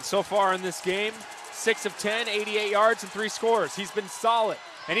Nelson, so far in this game, 6 of 10, 88 yards and 3 scores. He's been solid.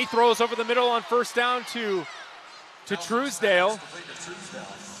 And he throws over the middle on first down to Truesdale.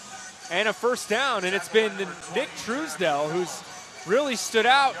 And a first down, and it's been Nick Truesdale who's really stood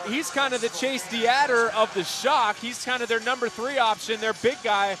out. He's kind of the Chase DeAdder of the Shock. He's kind of their number 3 option, their big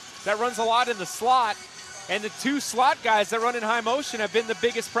guy that runs a lot in the slot. And the 2 slot guys that run in high motion have been the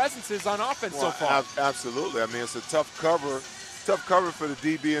biggest presences on offense so far. Absolutely. I mean, it's a tough cover for the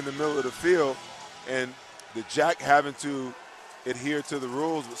DB in the middle of the field, and the Jack having to adhere to the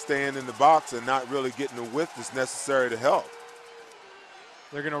rules with staying in the box and not really getting the width that's necessary to help.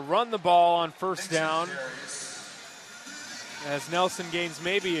 They're going to run the ball on first down as Nelson gains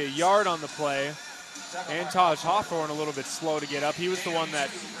maybe a yard on the play. And Taj Hawthorne a little bit slow to get up. He was the one that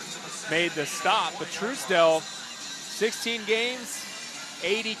made the stop. But Truesdale, 16 games,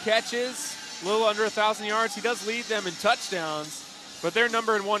 80 catches, a little under 1,000 yards. He does lead them in touchdowns, but their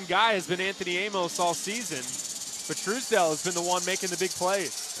number 1 guy has been Anthony Amos all season. But Truesdale has been the one making the big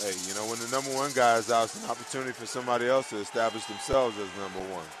plays. Hey, you know, when the number 1 guy is out, it's an opportunity for somebody else to establish themselves as number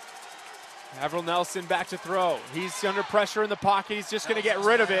 1. Avril Nelson back to throw. He's under pressure in the pocket. He's just going to get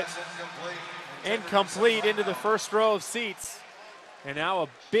rid of it. Incomplete into the first row of seats. And now a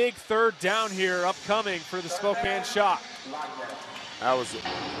big 3rd down here upcoming for the Spokane Shock. That was a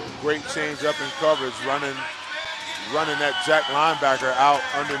great change up in coverage, running that Jack linebacker out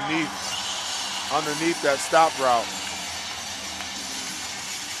underneath that stop route.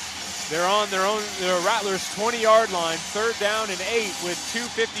 They're on their Rattlers 20-yard line, 3rd down and 8 with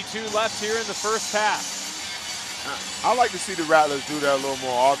 2:52 left here in the first half. I like to see the Rattlers do that a little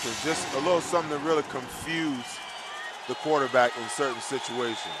more often, just a little something to really confuse the quarterback in certain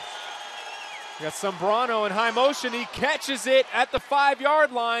situations. We got Sombrano in high motion. He catches it at the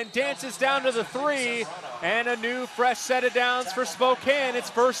 5-yard line, dances down to the 3, and a new fresh set of downs for Spokane. It's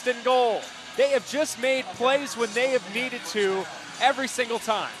 1st and goal. They have just made plays when they have needed to every single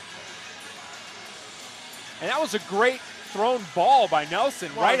time. And that was a great thrown ball by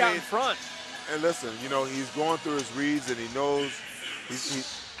Nelson out in front. And listen, you know, he's going through his reads and he knows,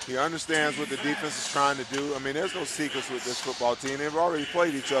 he understands what the defense is trying to do. I mean, there's no secrets with this football team. They've already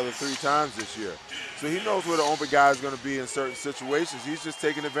played each other 3 times this year. So he knows where the open guy is going to be in certain situations. He's just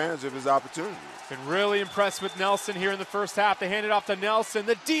taking advantage of his opportunities. Been really impressed with Nelson here in the first half. They hand it off to Nelson.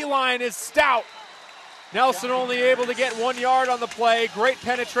 The D-line is stout. Nelson only able to get 1 yard on the play. Great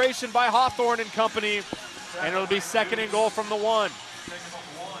penetration by Hawthorne and company. And it'll be 2nd and goal from the 1.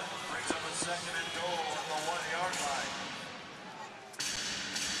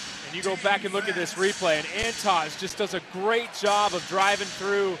 And you go back and look at this replay, and Antaj just does a great job of driving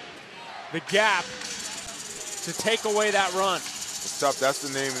through the gap to take away that run. It's tough. That's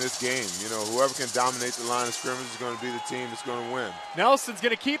the name of this game. You know, whoever can dominate the line of scrimmage is going to be the team that's going to win. Nelson's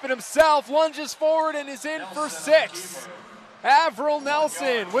going to keep it himself, lunges forward, and is in for 6. Avril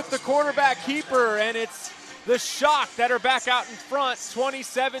Nelson with the quarterback keeper, and it's the Shock that are back out in front,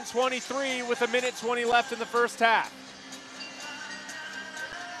 27-23 with 1:20 left in the first half.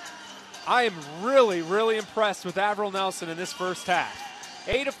 I am really, really impressed with Avril Nelson in this first half.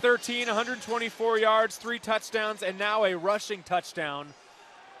 8 of 13, 124 yards, 3 touchdowns, and now a rushing touchdown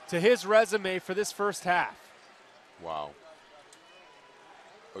to his resume for this first half. Wow.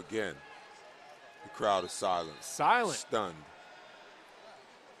 Again, The crowd is silent. Silent. Stunned.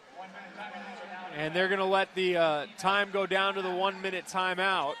 And they're going to let the time go down to the 1 minute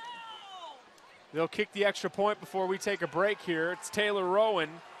timeout. They'll kick the extra point before we take a break here. It's Taylor Rowan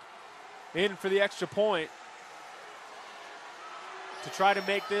in for the extra point to try to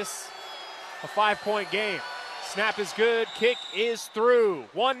make this a 5-point game. Snap is good, kick is through.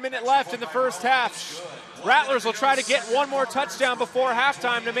 1 minute left in the first half. Rattlers will try to get one more touchdown before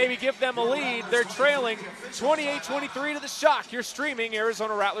halftime to maybe give them a lead. They're trailing 28-23 to the Shock. You're streaming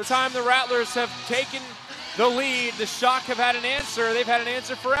Arizona Rattlers. Time the Rattlers have taken the lead. The Shock have had an answer. They've had an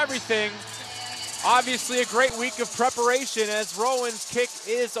answer for everything. Obviously a great week of preparation as Rowan's kick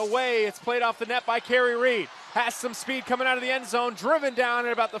is away. It's played off the net by Kerry Reed. Has some speed coming out of the end zone, driven down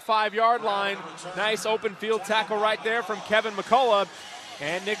at about the 5-yard line. Nice open field tackle right there from Kevin McCullough.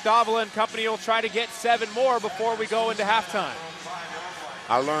 And Nick Davila and company will try to get 7 more before we go into halftime.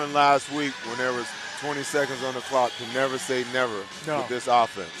 I learned last week when there was 20 seconds on the clock to never say never with this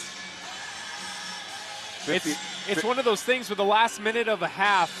offense. It's one of those things where the last minute of a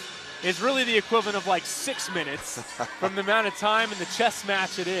half is really the equivalent of like 6 minutes from the amount of time and the chess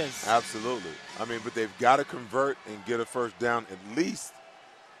match it is. Absolutely. I mean, but they've got to convert and get a first down at least.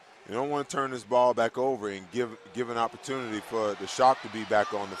 You don't want to turn this ball back over and give an opportunity for the Shock to be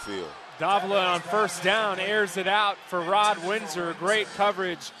back on the field. Davila on first down airs it out for Rod Windsor. Great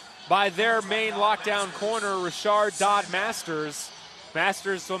coverage by their main lockdown corner, Richard Dodd Masters.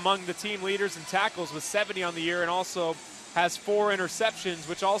 Masters among the team leaders in tackles with 70 on the year and also has 4 interceptions,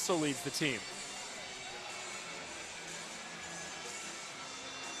 which also leads the team.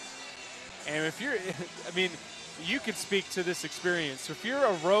 And if you're, I mean, you could speak to this experience. If you're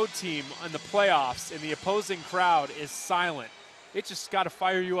a road team in the playoffs and the opposing crowd is silent, it just got to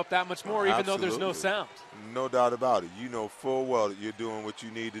fire you up that much more, even though there's no sound. No doubt about it. You know full well that you're doing what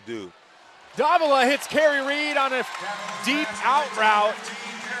you need to do. Davila hits Kerry Reed on a deep out route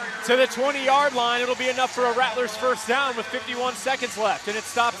to the 20-yard line. It'll be enough for a Rattlers first down with 51 seconds left, and it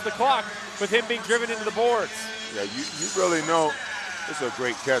stops the clock with him being driven into the boards. Yeah, you really know. It's a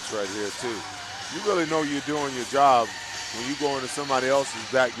great catch right here, too. You really know you're doing your job when you go into somebody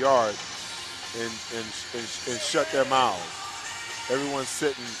else's backyard and shut their mouths. Everyone's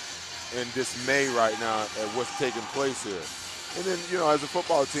sitting in dismay right now at what's taking place here. And then, you know, as a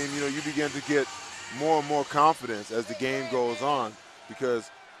football team, you know, you begin to get more and more confidence as the game goes on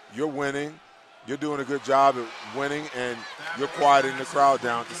because you're winning, you're doing a good job at winning, and you're quieting the crowd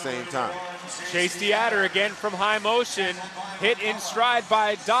down at the same time. Chase DeAdder again from high motion, hit in stride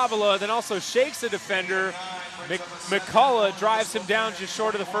by Davila, then also shakes the defender. McCullough drives him down just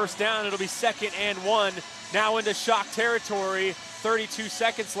short of the first down. It'll be 2nd and 1. Now into Shock territory. 32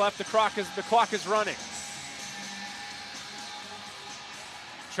 seconds left. The clock is running.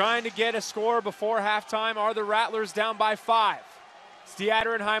 Trying to get a score before halftime are the Rattlers down by 5. It's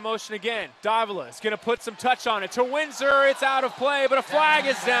DeAdder in high motion again. Davila is going to put some touch on it. To Windsor, it's out of play, but a flag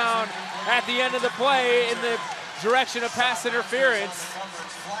is down at the end of the play in the direction of pass interference.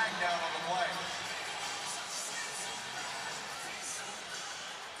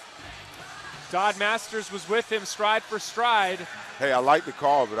 Dodd Masters was with him stride for stride. Hey, I like the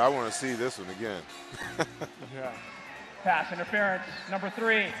call, but I want to see this one again. Yeah. Pass interference, number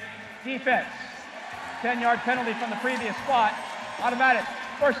 3. Defense. 10-yard penalty from the previous spot. Automatic.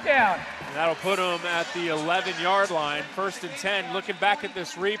 First down. And that'll put him at the 11-yard line. 1st and 10. Looking back at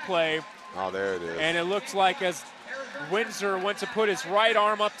this replay. Oh, there it is. And it looks like as Windsor went to put his right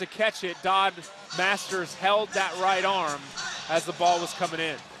arm up to catch it, Dodd Masters held that right arm as the ball was coming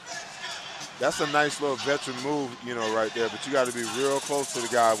in. That's a nice little veteran move, you know, right there. But you got to be real close to the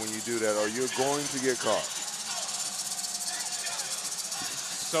guy when you do that, or you're going to get caught.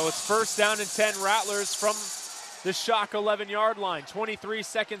 So it's 1st down and 10 Rattlers from the Shock 11-yard line. 23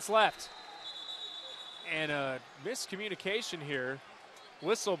 seconds left. And a miscommunication here.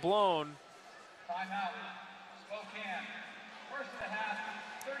 Whistle blown. Timeout. Spokane. First of the half.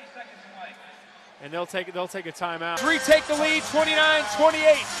 30 seconds to play. And they'll take a timeout. Retake the lead.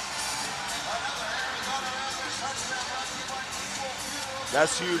 29-28.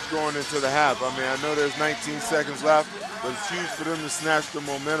 That's huge going into the half. I mean, I know there's 19 seconds left, but it's huge for them to snatch the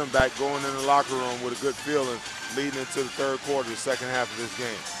momentum back going in the locker room with a good feeling leading into the third quarter, the second half of this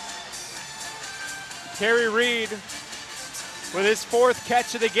game. Kerry Reed with his 4th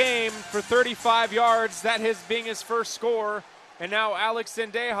catch of the game for 35 yards. That being his first score. And now Alex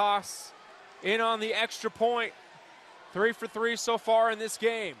Zendejas in on the extra point. 3 for 3 so far in this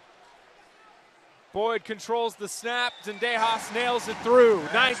game. Boyd controls the snap. Zendejas nails it through.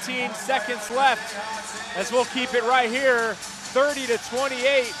 19 seconds left as we'll keep it right here.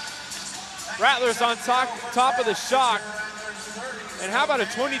 30-28. Rattlers on top of the shock. And how about a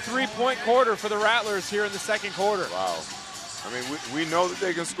 23-point quarter for the Rattlers here in the second quarter? Wow. I mean, we know that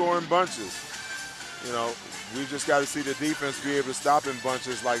they can score in bunches. You know, we just got to see the defense be able to stop in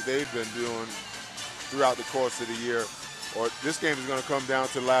bunches like they've been doing throughout the course of the year, or this game is going to come down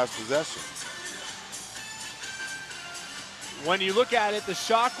to last possession. When you look at it, the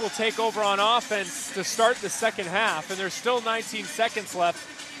Shock will take over on offense to start the second half, and there's still 19 seconds left.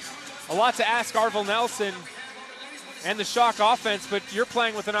 A lot to ask Arvil Nelson and the Shock offense, but you're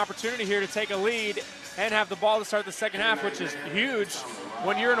playing with an opportunity here to take a lead and have the ball to start the second half, which is huge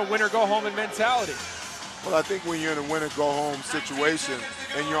when you're in a winner-go-home mentality. Well, I think when you're in a winner-go-home situation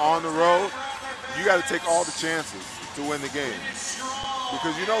and you're on the road, you got to take all the chances to win the game.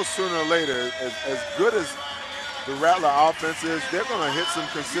 Because you know sooner or later, as good as the Rattler offense is, they're going to hit some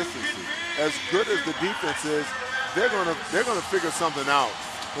consistency. As good as the defense is, they're going to figure something out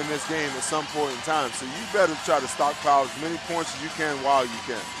in this game at some point in time. So you better try to stockpile as many points as you can while you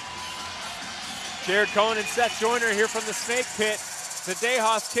can. Jared Cohen and Seth Joyner here from the Snake Pit.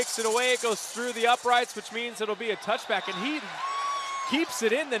 Zendejas kicks it away. It goes through the uprights, which means it'll be a touchback, and he keeps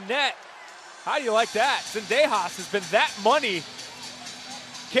it in the net. How do you like that? Zendejas has been that money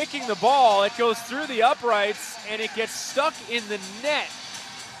kicking the ball. It goes through the uprights, and it gets stuck in the net.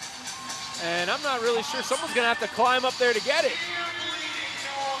 And I'm not really sure. Someone's going to have to climb up there to get it.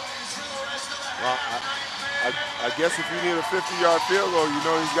 Well, I guess if you need a 50-yard field goal, you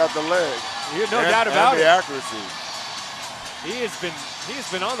know he's got the leg. No doubt about it. And the accuracy. He has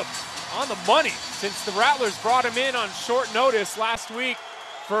been on the money since the Rattlers brought him in on short notice last week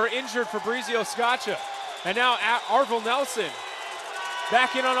for injured Fabrizio Scaccia. And now Arvil Nelson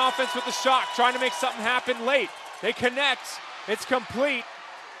back in on offense with the Shock, trying to make something happen late. They connect. It's complete.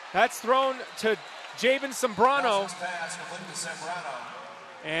 That's thrown to Jabin Sembrano.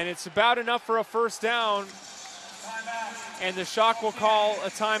 And it's about enough for a first down. And the Shock will call a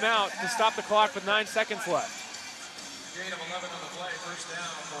timeout to stop the clock with 9 seconds left. Gain of 11 on the play, first down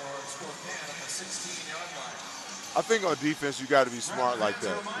for Spokane at the 16-yard line. I think on defense you got to be smart like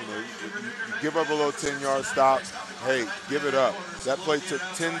that. You know, you give up a little 10-yard stop. Hey, give it up. That play took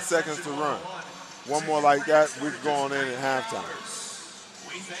 10 seconds to run. One more like that, we're going in at halftime.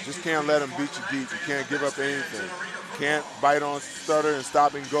 Just can't let them beat you deep. You can't give up anything. Can't bite on stutter and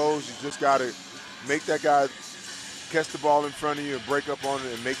stopping goals. You just got to make that guy catch the ball in front of you and break up on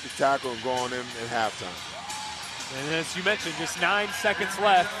it and make the tackle and go on in at halftime. And as you mentioned, just 9 seconds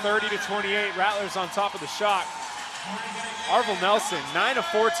left, 30-28, Rattlers on top of the Shock. Arvil Nelson, 9 of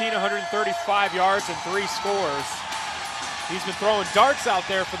 14, 135 yards and 3 scores. He's been throwing darts out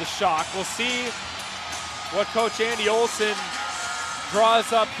there for the Shock. We'll see what Coach Andy Olson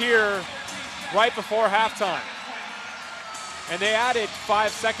draws up here right before halftime. And they added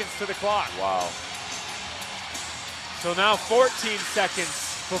 5 seconds to the clock. Wow. So now 14 seconds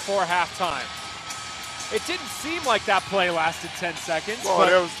before halftime. It didn't seem like that play lasted 10 seconds. Well,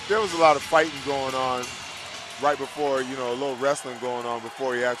 but there was a lot of fighting going on right before, you know, a little wrestling going on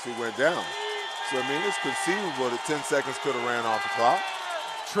before he actually went down. So, I mean, it's conceivable that 10 seconds could have ran off the clock.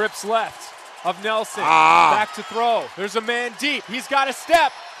 Trips left of Nelson. Back to throw. There's a man deep. He's got a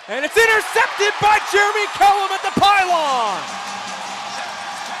step. And it's intercepted by Jeremy Kellum at the pylon.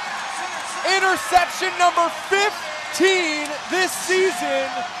 Interception number 15 this season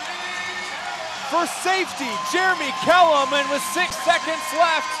for safety, Jeremy Kellum, and with 6 seconds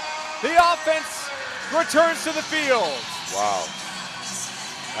left, the offense returns to the field. Wow.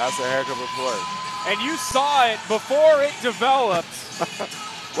 That's a heck of a play. And you saw it before it developed.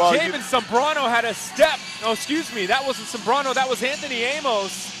 Well, Jabin Sembrano had a step. Oh, excuse me, that wasn't Sembrano, that was Anthony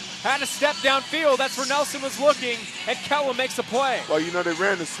Amos. Had a step downfield, that's where Nelson was looking, and Kellum makes a play. Well, you know, they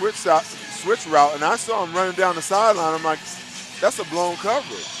ran the switch route, and I saw him running down the sideline. I'm like, that's a blown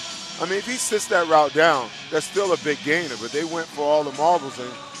coverage. I mean, if he sits that route down, that's still a big gainer, but they went for all the marbles.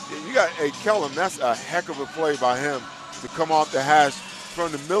 And you got Kellum, that's a heck of a play by him to come off the hash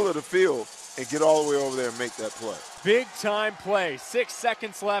from the middle of the field and get all the way over there and make that play. Big time play. 6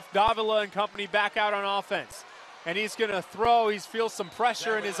 seconds left. Davila and company back out on offense. And he's going to throw. He feels some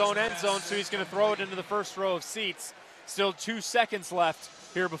pressure in his own end zone, so he's going to throw it into the first row of seats. Still 2 seconds left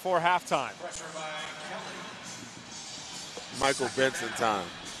here before halftime. Michael Benson time.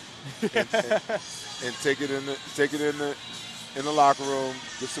 and take it in the locker room,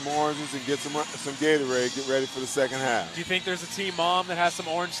 get some oranges and get some Gatorade, get ready for the second half. Do you think there's a team mom that has some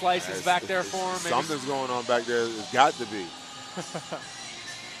orange slices back there for him? Something's going on back there. It's got to be.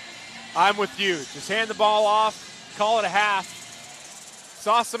 I'm with you. Just hand the ball off, call it a half.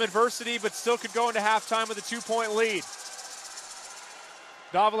 Saw some adversity, but still could go into halftime with a 2-point lead.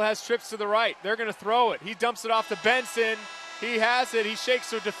 Davila has trips to the right. They're going to throw it. He dumps it off to Benson. He has it. He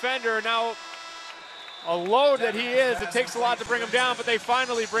shakes their defender. Now a load that he is. It takes a lot to bring him down, but they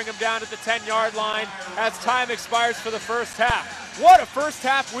finally bring him down at the 10-yard line as time expires for the first half. What a first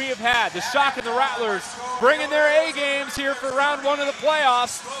half we have had. The Shock and the Rattlers bringing their A games here for round one of the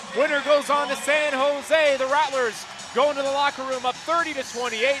playoffs. Winner goes on to San Jose. The Rattlers going to the locker room up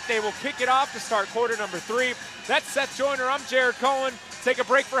 30-28. They will kick it off to start quarter number 3. That's Seth Joyner. I'm Jared Cohen. Take a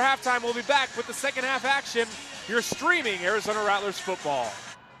break for halftime. We'll be back with the second half action. You're streaming Arizona Rattlers football.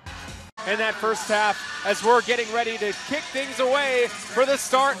 In that first half, as we're getting ready to kick things away for the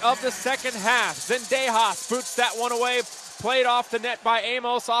start of the second half. Zendejas boots that one away. Played off the net by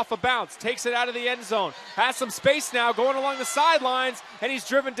Amos off a bounce. Takes it out of the end zone. Has some space now going along the sidelines, and he's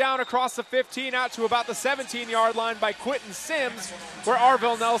driven down across the 15 out to about the 17-yard line by Quentin Sims, where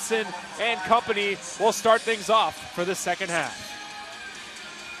Arvell Nelson and company will start things off for the second half.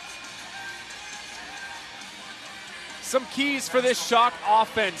 Some keys for this Shock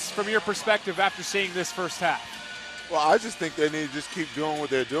offense from your perspective after seeing this first half. Well, I just think they need to just keep doing what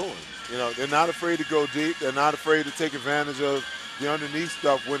they're doing. You know, they're not afraid to go deep. They're not afraid to take advantage of the underneath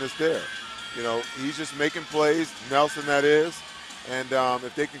stuff when it's there. You know, he's just making plays, Nelson that is, and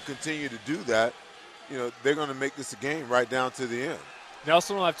if they can continue to do that, you know, they're going to make this a game right down to the end.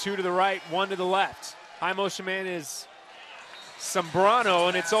 Nelson will have 2 to the right, 1 to the left. High motion man is Sembrano,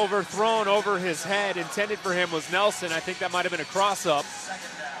 and it's overthrown over his head. Intended for him was Nelson. I think that might have been a cross-up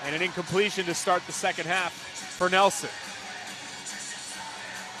and an incompletion to start the second half for Nelson.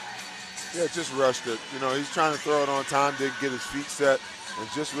 Yeah, just rushed it. You know, he's trying to throw it on time, didn't get his feet set, and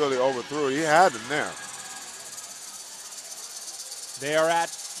just really overthrew it. He had him there. They are at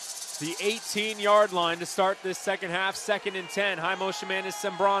the 18-yard line to start this second half, 2nd and 10. High motion man is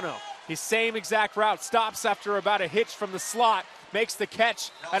Sembrano. His same exact route, stops after about a hitch from the slot, makes the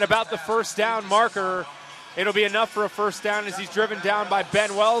catch at about the first down marker. It'll be enough for a first down as he's driven down by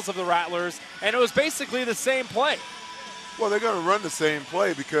Ben Wells of the Rattlers, and it was basically the same play. Well, they're going to run the same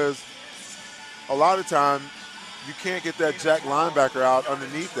play because a lot of time you can't get that jack linebacker out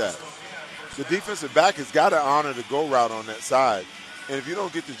underneath that. The defensive back has got to honor the go route on that side. And if you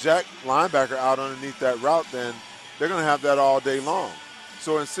don't get the jack linebacker out underneath that route, then they're going to have that all day long.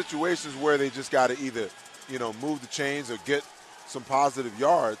 So in situations where they just got to either, you know, move the chains or get some positive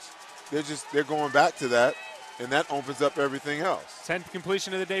yards, they're going back to that, and that opens up everything else. 10th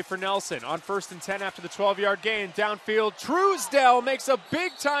completion of the day for Nelson. On 1st and 10 after the 12-yard gain. Downfield, Truesdell makes a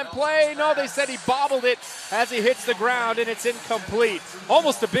big-time play. No, they said he bobbled it as he hits the ground, and it's incomplete.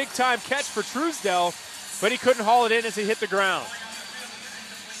 Almost a big-time catch for Truesdell, but he couldn't haul it in as he hit the ground.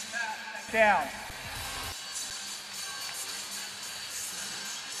 Down.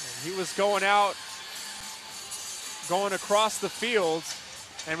 And he was going out, going across the field,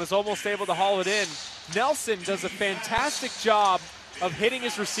 and was almost able to haul it in. Nelson does a fantastic job of hitting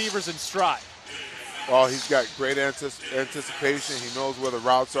his receivers in stride. Well, he's got great anticipation. He knows where the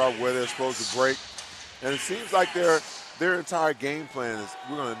routes are, where they're supposed to break. And it seems like their entire game plan is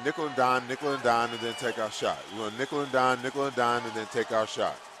we're going to nickel and dime, and then take our shot. We're going to nickel and dime, and then take our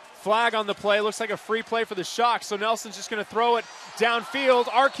shot. Flag on the play. Looks like a free play for the Shock, so Nelson's just going to throw it downfield.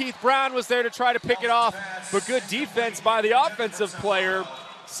 Arkeith Brown was there to try to pick it off, but good defense by the offensive player,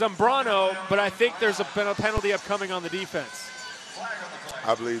 Sembrano, but I think there's a penalty upcoming on the defense.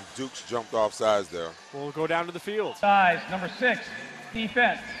 I believe Dukes jumped off sides there. We'll go down to the field. Size, number 6,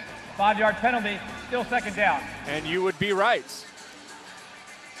 defense. 5-yard penalty, still second down. And you would be right.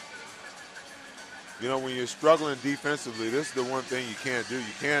 You know, when you're struggling defensively, this is the one thing you can't do.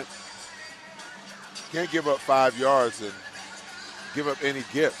 You can't give up 5 yards and give up any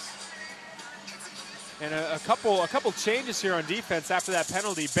gifts. And a couple changes here on defense after that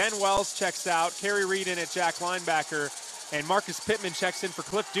penalty. Ben Wells checks out, Kerry Reed in at jack linebacker, and Marcus Pittman checks in for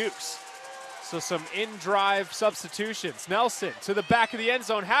Cliff Dukes. So some in-drive substitutions. Nelson to the back of the end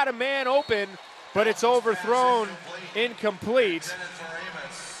zone, had a man open, but it's overthrown, incomplete.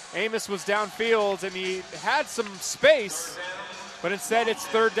 Amos was downfield, and he had some space, but instead it's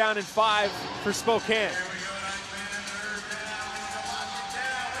 3rd down and 5 for Spokane.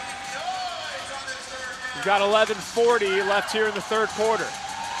 We've got 11:40 left here in the third quarter.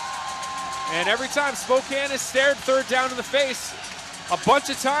 And every time Spokane has stared 3rd down in the face a bunch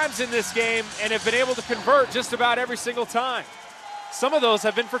of times in this game and have been able to convert just about every single time. Some of those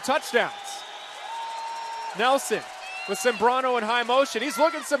have been for touchdowns. Nelson with Sembrano in high motion. He's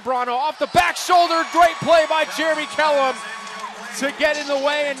looking Sembrano off the back shoulder. Great play by Jeremy Kellum to get in the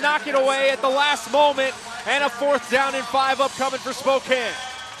way and knock it away at the last moment. And a 4th down and 5 upcoming for Spokane.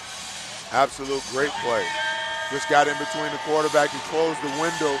 Absolute great play. Just got in between the quarterback. He closed the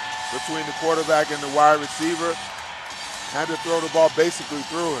window between the quarterback and the wide receiver. Had to throw the ball basically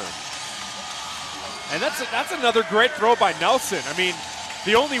through him. And that's another great throw by Nelson. I mean,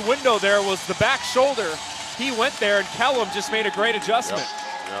 the only window there was the back shoulder. He went there, and Kellum just made a great adjustment.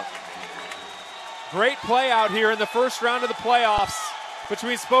 Yep. Great play out here in the first round of the playoffs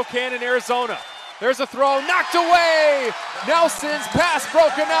between Spokane and Arizona. There's a throw, knocked away. Nelson's pass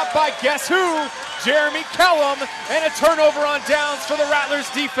broken up by guess who? Jeremy Kellum, and a turnover on downs for the Rattlers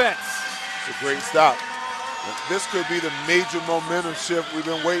defense. It's a great stop. This could be the major momentum shift we've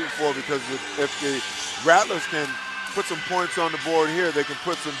been waiting for, because if the Rattlers can put some points on the board here, they can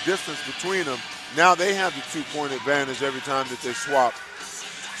put some distance between them. Now they have the 2-point advantage every time that they swap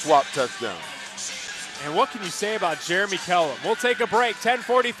touchdowns. And what can you say about Jeremy Kellum? We'll take a break.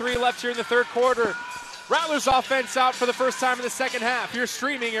 10:43 left here in the third quarter. Rattlers offense out for the first time in the second half. You're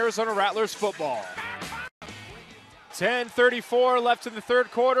streaming Arizona Rattlers football. 10:34 left in the third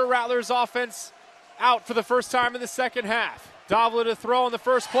quarter. Rattlers offense out for the first time in the second half. Davila to throw on the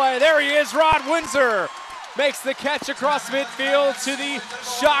first play. There he is, Rod Windsor. Makes the catch across midfield to the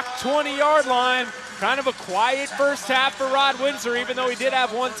shock 20-yard line. Kind of a quiet first half for Rod Windsor, even though he did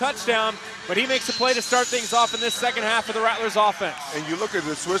have one touchdown. But he makes a play to start things off in this second half of the Rattlers offense. And you look at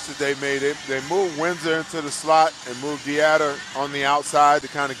the switch that they made. They moved Windsor into the slot and moved Deatter on the outside to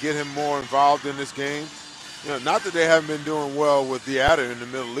kind of get him more involved in this game. You know, not that they haven't been doing well with Deatter in the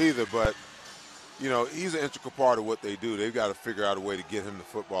middle either, but you know, he's an integral part of what they do. They've got to figure out a way to get him the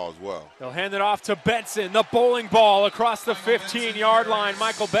football as well. They'll hand it off to Benson, the bowling ball across the 15-yard line.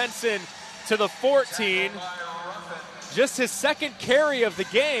 Michael Benson to the 14. Just his second carry of the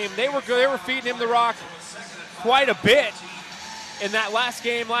game. They were feeding him the rock quite a bit in that last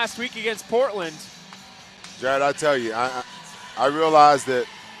game last week against Portland. Jared, I tell you, I realize that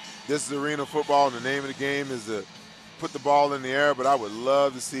this is arena football and the name of the game is to put the ball in the air, but I would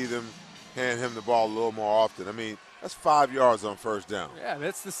love to see them hand him the ball a little more often. I mean, that's 5 yards on first down. Yeah,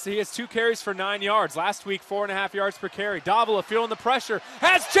 he has 2 carries for 9 yards. Last week, 4.5 yards per carry. Davila feeling the pressure.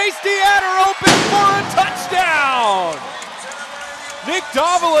 Has Chase Deatter open for a touchdown. Nick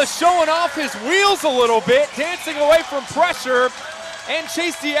Davila showing off his wheels a little bit, dancing away from pressure. And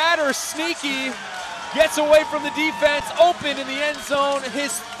Chase Deatter, sneaky, gets away from the defense, open in the end zone.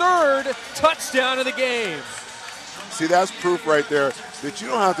 His 3rd touchdown of the game. See, that's proof right there that you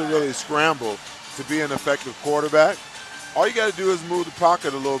don't have to really scramble to be an effective quarterback. All you got to do is move the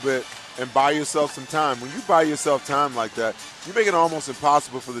pocket a little bit and buy yourself some time. When you buy yourself time like that, you make it almost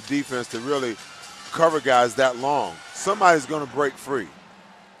impossible for the defense to really cover guys that long. Somebody's going to break free.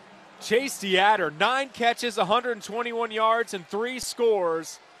 Chase Deatter, 9 catches, 121 yards, and 3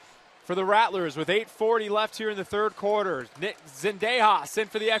 scores for the Rattlers with 8:40 left here in the third quarter. Nick Zendejas in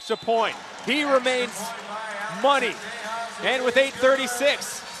for the extra point. He remains money. And with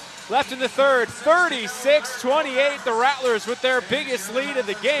 8:36 left in the third, 36-28, the Rattlers with their biggest lead of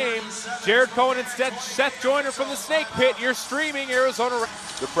the game. Jared Cohen and Seth Joyner from the Snake Pit. You're streaming Arizona.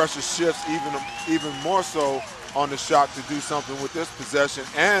 The pressure shifts even more so on the shock to do something with this possession,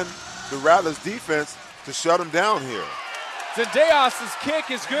 and the Rattlers defense to shut them down here. Zendejas' kick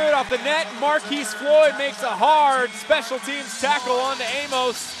is good off the net. Marquise Floyd makes a hard special teams tackle onto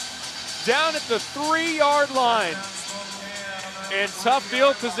Amos down at the 3-yard line. And tough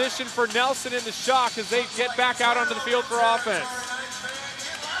field position for Nelson in the shock as they get back out onto the field for offense.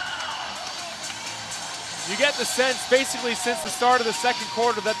 You get the sense basically since the start of the second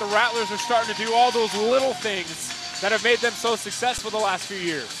quarter that the Rattlers are starting to do all those little things that have made them so successful the last few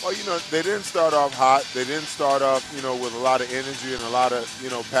years. Well, you know, they didn't start off hot. They didn't start off, you know, with a lot of energy and a lot of, you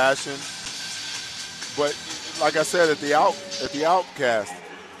know, passion. But like I said, at the outcast,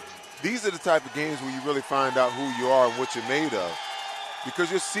 these are the type of games where you really find out who you are and what you're made of, because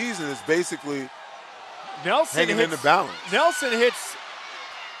your season is basically hanging in the balance. Nelson hits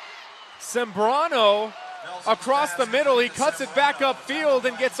Sembrano across the middle. He cuts it back upfield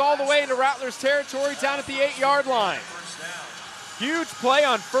and gets all the way into Rattlers territory down at the 8-yard line. Huge play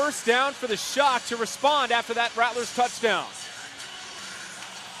on first down for the Shock to respond after that Rattlers touchdown.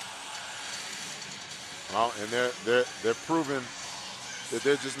 Well, and they're proving that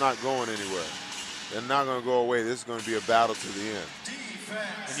they're just not going anywhere. They're not going to go away. This is going to be a battle to the end.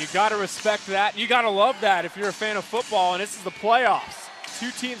 And you got to respect that. You got to love that if you're a fan of football. And this is the playoffs.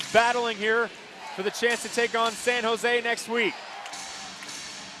 2 teams battling here for the chance to take on San Jose next week.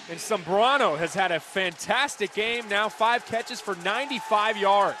 And Sembrano has had a fantastic game now. 5 catches for 95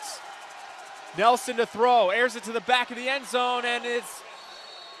 yards. Nelson to throw. Airs it to the back of the end zone. And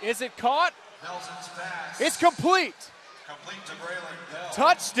is it caught? It's complete.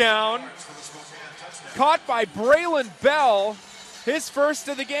 Touchdown. caught by Braylon Bell, his first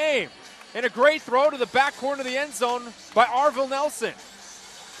of the game. And a great throw to the back corner of the end zone by Arvil Nelson.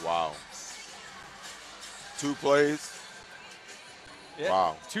 Wow. 2 plays. Yeah.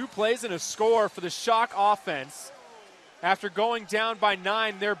 Wow. 2 plays and a score for the Shock offense after going down by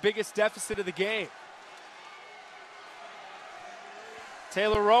 9, their biggest deficit of the game.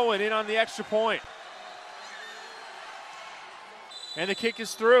 Taylor Rowan in on the extra point. And the kick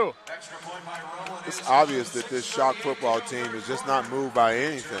is through. It's obvious that this Shock football team is just not moved by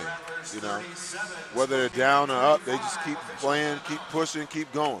anything, you know. Whether they're down or up, they just keep playing, keep pushing, keep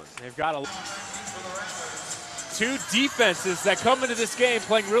going. They've got 2 defenses that come into this game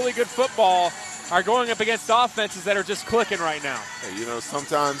playing really good football are going up against offenses that are just clicking right now. Hey, you know,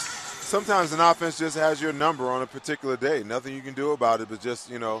 sometimes an offense just has your number on a particular day. Nothing you can do about it but just,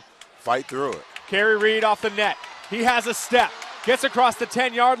 you know, fight through it. Kerry Reed off the net. He has a step. Gets across the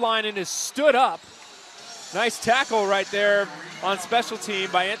 10-yard line and is stood up. Nice tackle right there on special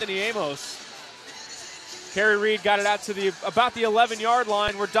team by Anthony Amos. Kerry Reed got it out to about the 11-yard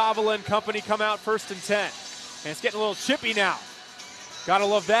line where Davila and company come out 1st and 10. And it's getting a little chippy now. Gotta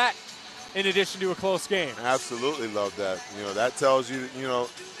love that in addition to a close game. Absolutely love that. You know, that tells you, you know,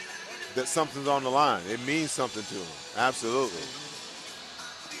 that something's on the line. It means something to them. Absolutely.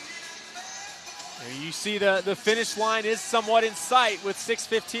 And you see the finish line is somewhat in sight with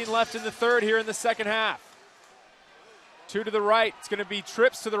 6:15 left in the third here in the second half. 2 to the right. It's going to be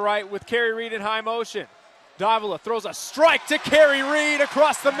trips to the right with Kerry Reed in high motion. Davila throws a strike to Kerry Reed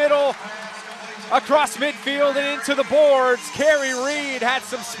across the middle, across midfield and into the boards. Kerry Reed had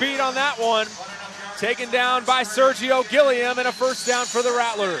some speed on that one. Taken down by Sergio Gilliam and a first down for the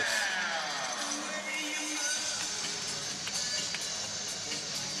Rattlers.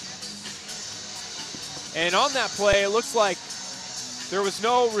 And on that play, it looks like there was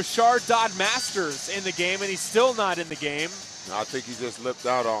no Richard Dodd Masters in the game, and he's still not in the game. No, I think he just lipped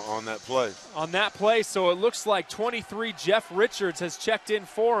out on that play. On that play, so it looks like 23 Jeff Richards has checked in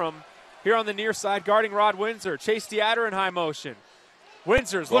for him here on the near side, guarding Rod Windsor. Chase DeAdder in high motion.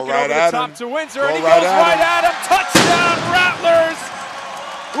 Windsor's looking over the top to Windsor, and he goes right at him. Touchdown, Rattlers!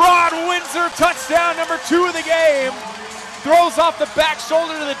 Rod Windsor, touchdown number 2 of the game. Throws off the back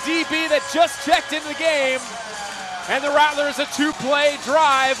shoulder to the DB that just checked into the game. And the Rattlers a 2-play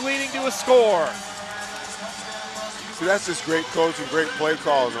drive leading to a score. See, that's just great coaching, great play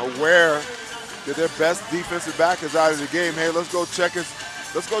calling. Aware that their best defensive back is out of the game. Hey, let's go check his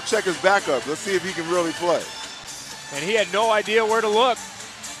backup. Let's see if he can really play. And he had no idea where to look.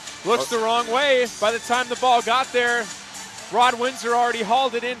 Looks the wrong way. By the time the ball got there, Rod Windsor already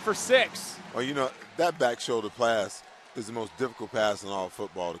hauled it in for 6. Well, you know, that back shoulder pass is the most difficult pass in all of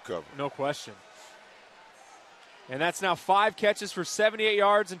football to cover. No question. And that's now 5 catches for 78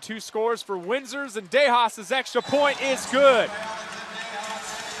 yards and 2 scores for Windsor's, and Dejas's extra point is good.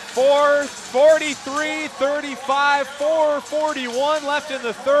 4:43, 35, 4:41 left in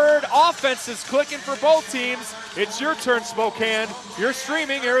the third. Offense is clicking for both teams. It's your turn, Spokane. You're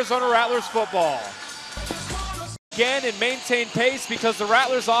streaming Arizona Rattlers football. Again, and maintain pace because the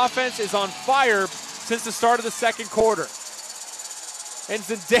Rattlers offense is on fire since the start of the second quarter. And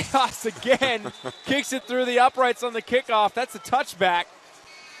Zendejas again kicks it through the uprights on the kickoff. That's a touchback.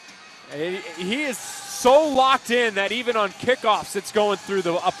 He is so locked in that even on kickoffs, it's going through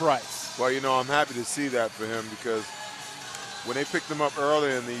the uprights. Well, you know, I'm happy to see that for him because when they picked him up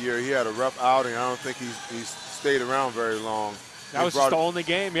earlier in the year, he had a rough outing. I don't think he's stayed around very long. That was just the only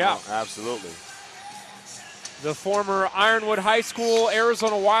game, yeah. Oh, absolutely. The former Ironwood High School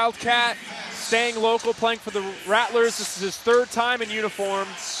Arizona Wildcat, staying local, playing for the Rattlers. This is his 3rd time in uniform.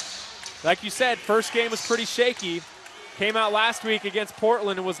 Like you said, first game was pretty shaky. Came out last week against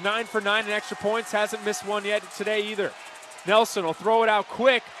Portland and was 9 for 9 in extra points. Hasn't missed one yet today either. Nelson will throw it out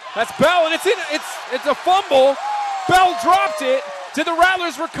quick. That's Bell, and it's a fumble. Bell dropped it. Did the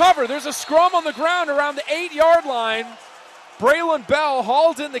Rattlers recover? There's a scrum on the ground around the 8-yard line. Braylon Bell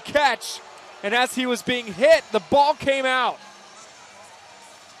hauled in the catch, and as he was being hit, the ball came out.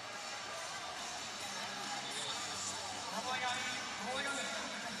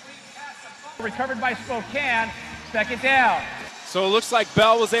 Recovered by Spokane, 2nd down. So it looks like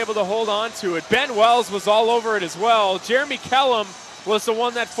Bell was able to hold on to it. Ben Wells was all over it as well. Jeremy Kellum was the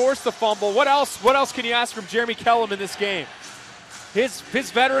one that forced the fumble. What else can you ask from Jeremy Kellum in this game? His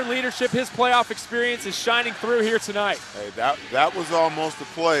veteran leadership, his playoff experience is shining through here tonight. Hey, that was almost a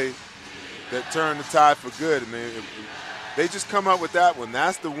play that turned the tide for good. I mean, they just come up with that one.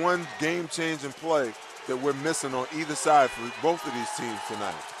 That's the one game-changing play that we're missing on either side for both of these teams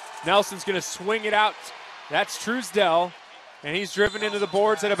tonight. Nelson's going to swing it out. That's Truesdell, and he's driven into the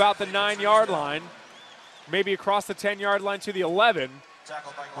boards at about the 9-yard line. maybe across the 10-yard line to the 11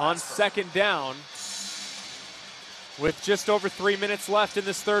 on second down with just over 3 minutes left in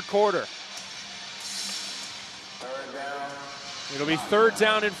this third quarter. It'll be 3rd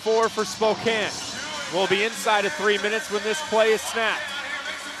down and 4 for Spokane. We'll be inside of 3 minutes when this play is snapped.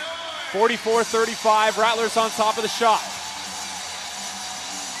 44-35, Rattlers on top of the shot.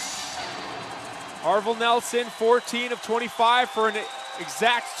 Arvil Nelson, 14 of 25 for an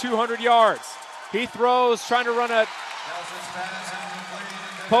exact 200 yards. He throws, trying to run a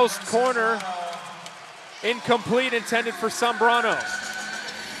post corner. Incomplete, intended for Sombrano.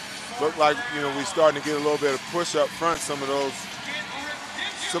 Look like, we're starting to get a little bit of push up front. Some of those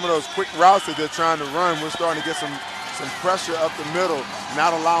quick routes that they're trying to run, we're starting to get some pressure up the middle,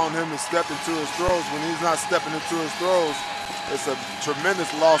 not allowing him to step into his throws. When he's not stepping into his throws, it's a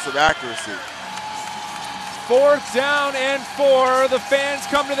tremendous loss of accuracy. 4th down and 4. The fans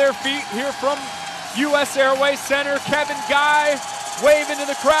come to their feet here from U.S. Airways Center. Kevin Guy waving to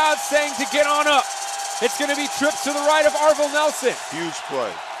the crowd, saying to get on up. It's going to be tripped to the right of Arvil Nelson. Huge play.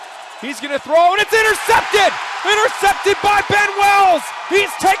 He's going to throw, and it's intercepted! Intercepted by Ben Wells!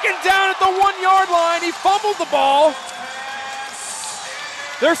 He's taken down at the 1-yard line. He fumbled the ball.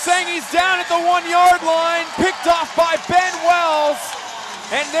 They're saying he's down at the 1-yard line, picked off by Ben Wells.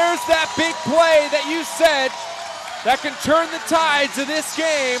 And there's that big play that you said that can turn the tides of this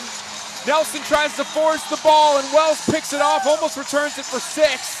game. Nelson tries to force the ball, and Wells picks it off, almost returns it for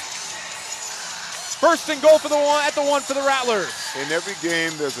 6. 1st and goal for at the 1 for the Rattlers. In every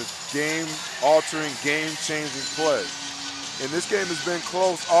game, there's a game-altering, game-changing play. And this game has been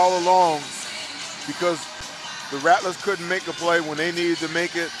close all along because the Rattlers couldn't make a play when they needed to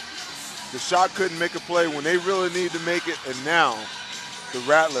make it. The Shock couldn't make a play when they really needed to make it. And now the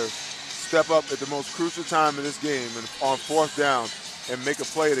Rattlers step up at the most crucial time in this game and on 4th down and make a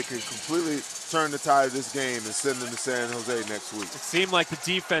play that can completely turn the tide of this game and send them to San Jose next week. It seemed like the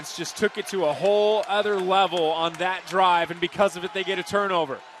defense just took it to a whole other level on that drive, and because of it, they get a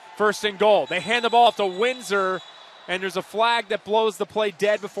turnover. 1st and goal. They hand the ball off to Windsor, and there's a flag that blows the play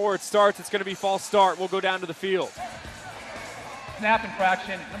dead before it starts. It's going to be false start. We'll go down to the field. Snap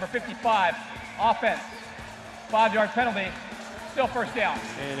infraction, number 55, offense. 5-yard penalty, still 1st down.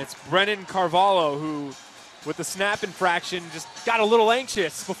 And it's Brennan Carvalho who, with the snap infraction, just got a little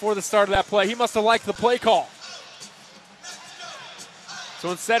anxious before the start of that play. He must have liked the play call.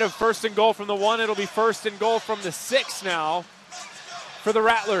 So instead of 1st and goal from the 1, it'll be 1st and goal from the 6 now for the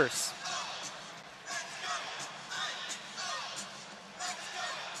Rattlers.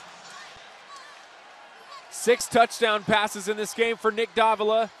 Six touchdown passes in this game for Nick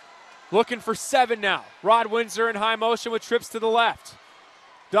Davila. Looking for 7 now. Rod Windsor in high motion with trips to the left.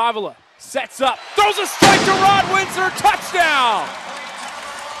 Davila sets up, throws a strike to Rod Windsor, touchdown!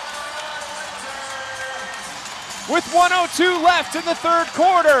 With 1:02 left in the 3rd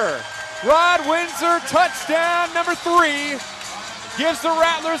quarter, Rod Windsor, touchdown number 3, gives the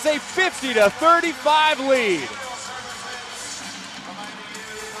Rattlers a 50-35 lead.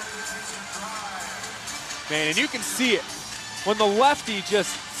 Man, and you can see it. When the lefty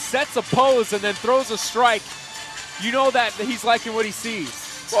just sets a pose and then throws a strike, you know that he's liking what he sees.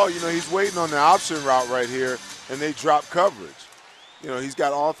 Well, he's waiting on the option route right here, and they drop coverage. He's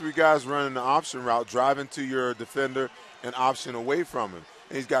got all 3 guys running the option route, driving to your defender and option away from him.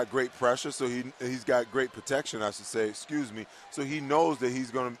 And he's got great pressure, so he's got great protection, I should say, So he knows that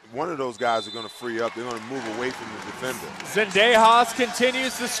one of those guys are going to free up. They're going to move away from the defender. Zendejas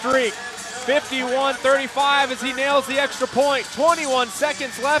continues the streak. 51-35 as he nails the extra point. 21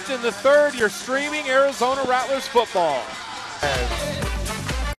 seconds left in the 3rd. You're streaming Arizona Rattlers football.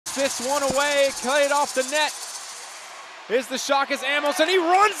 This one away, played off the net. Is the Shock as Amos, and he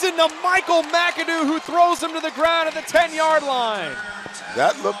runs into Michael McAdoo, who throws him to the ground at the 10-yard line.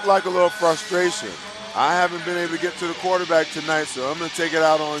 That looked like a little frustration. I haven't been able to get to the quarterback tonight, so I'm going to take it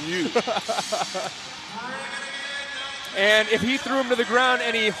out on you. And if he threw him to the ground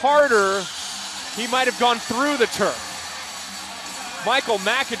any harder, he might have gone through the turf. Michael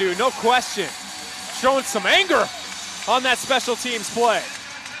McAdoo, no question, showing some anger on that special teams play.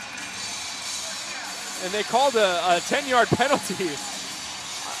 And they called a 10-yard penalty.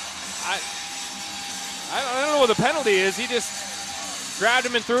 I don't know what the penalty is. He just grabbed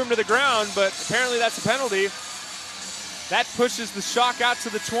him and threw him to the ground, but apparently that's a penalty. That pushes the Shock out to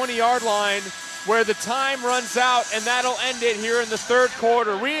the 20-yard line where the time runs out, and that'll end it here in the 3rd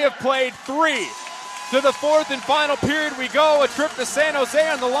quarter. We have played 3. To the 4th and final period we go. A trip to San Jose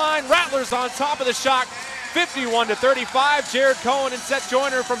on the line. Rattlers on top of the Shock. 51-35. Jared Cohen and Seth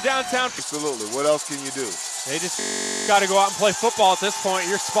Joyner from downtown. Absolutely. What else can you do? They just got to go out and play football at this point.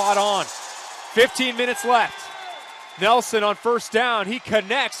 You're spot on. 15 minutes left. Nelson on first down. He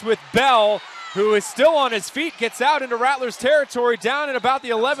connects with Bell, who is still on his feet, gets out into Rattlers territory down at about the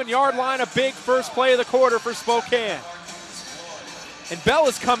 11-yard line. A big first play of the quarter for Spokane. And Bell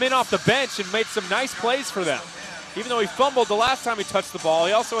has come in off the bench and made some nice plays for them. Even though he fumbled the last time he touched the ball,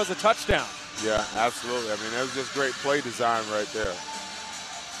 he also has a touchdown. Yeah, absolutely. I mean, that was just great play design right there.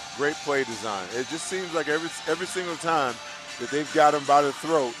 Great play design. It just seems like every single time that they've got him by the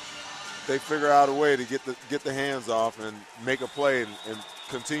throat, they figure out a way to get the hands off and make a play and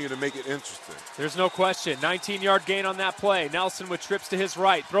continue to make it interesting. There's no question. 19-yard gain on that play. Nelson with trips to his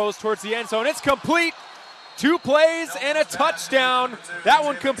right, throws towards the end zone. It's complete. 2 plays and a touchdown. That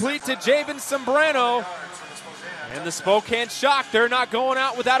one complete to Javen Sombrano. And the Spokane Shock, they're not going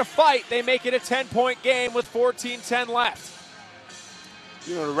out without a fight. They make it a 10-point game with 14-10 left.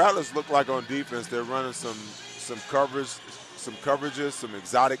 You know, the Rattlers look like on defense they're running some coverages, some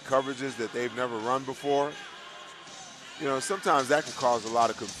exotic coverages that they've never run before. You know, sometimes that can cause a lot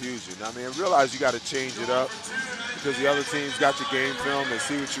of confusion. I mean, I realize you got to change it up because the other team's got your game film, they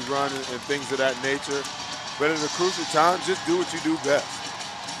see what you run and things of that nature. But at a crucial time, just do what you do best.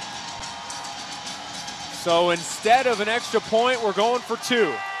 So instead of an extra point, we're going for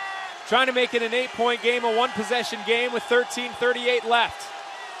 2. Trying to make it an 8-point game, a 1-possession game with 13:38 left.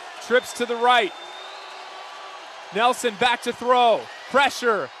 Trips to the right. Nelson back to throw.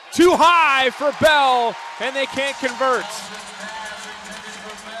 Pressure. Too high for Bell, and they can't convert.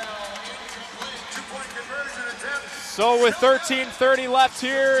 So with 13:30 left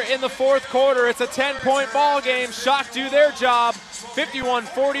here in the fourth quarter, it's a 10-point ball game. Shock do their job.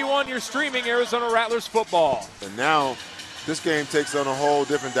 51-41, you're streaming Arizona Rattlers football. And now this game takes on a whole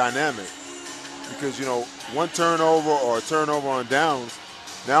different dynamic because, you know, one turnover or a turnover on downs,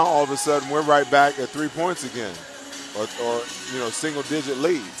 now all of a sudden we're right back at 3 points again or you know, single-digit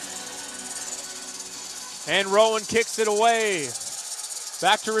lead. And Rowan kicks it away.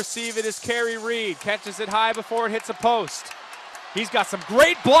 Back to receive it is Kerry Reed. Catches it high before it hits a post. He's got some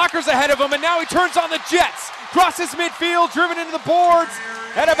great blockers ahead of him, and now he turns on the Jets. Crosses midfield, driven into the boards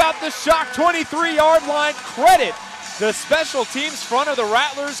at about the Shock 23-yard line. Credit the special teams front of the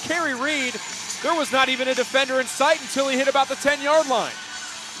Rattlers. Kerry Reed, there was not even a defender in sight until he hit about the 10-yard line.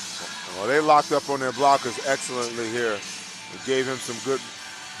 Well, they locked up on their blockers excellently here. It gave him some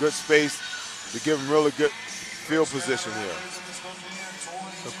good space to give him really good field position here.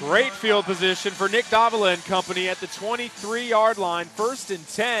 A great field position for Nick Davila and company at the 23-yard line. 1st and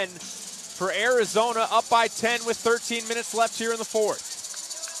 10 for Arizona, up by 10 with 13 minutes left here in the fourth.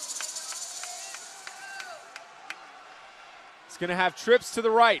 It's going to have trips to the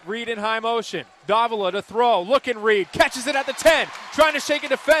right. Reed in high motion. Davila to throw. Looking Reed. Catches it at the 10. Trying to shake a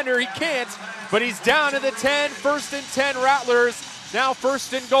defender. He can't, but he's down at the 10. 1st and 10 Rattlers. Now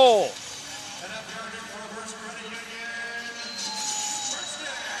 1st and goal.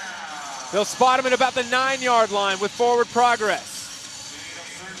 They'll spot him at about the 9-yard line with forward progress.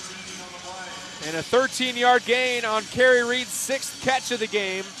 And a 13-yard gain on Kerry Reed's 6th catch of the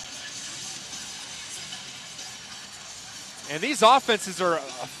game. And these offenses are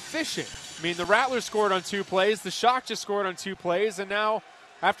efficient. I mean, the Rattlers scored on 2 plays. The Shock just scored on 2 plays. And now,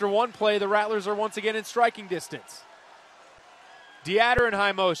 after 1 play, the Rattlers are once again in striking distance. DeAtter in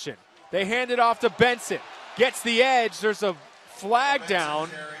high motion. They hand it off to Benson. Gets the edge. There's a flag down.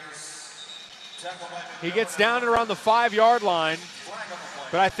 He gets down at around the 5-yard line,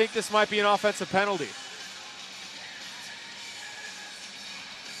 but I think this might be an offensive penalty.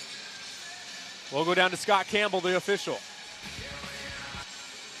 We'll go down to Scott Campbell, the official.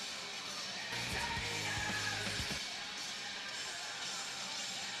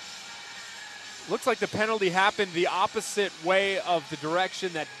 Looks like the penalty happened the opposite way of the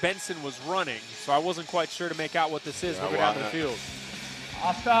direction that Benson was running, so I wasn't quite sure to make out what this is. We'll go down to the field.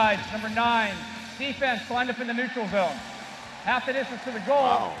 Offside, number 9. Defense lined up in the neutral zone. Half the distance to the goal.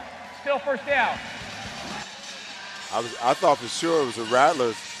 Wow. Still 1st down. I thought for sure it was a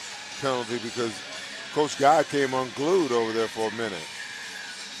Rattlers penalty because Coach Guy came unglued over there for a minute.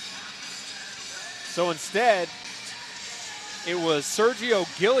 So instead, it was Sergio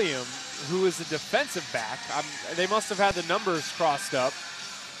Gilliam, who is a defensive back. They must have had the numbers crossed up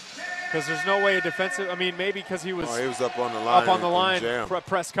because there's no way a defensive, I mean, maybe because he was up on the line. Up on the line,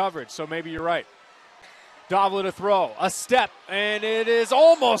 press coverage, so maybe you're right. Davila to throw, a step, and it is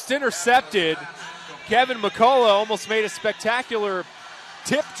almost intercepted. Kevin McCullough almost made a spectacular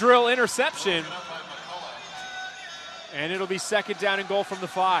tip drill interception, and it'll be 2nd down and goal from the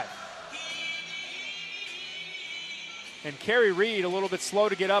 5. And Kerry Reed a little bit slow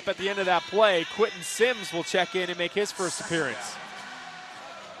to get up at the end of that play. Quentin Sims will check in and make his first appearance.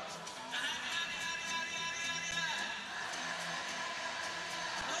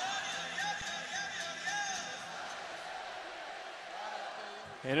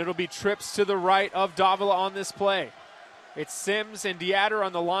 And it'll be trips to the right of Davila on this play. It's Sims and Dieter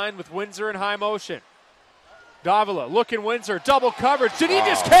on the line with Windsor in high motion. Davila looking Windsor, double coverage. Did he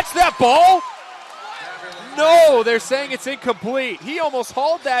just catch that ball? No, they're saying it's incomplete. He almost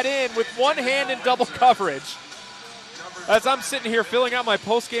hauled that in with one hand in double coverage. As I'm sitting here filling out my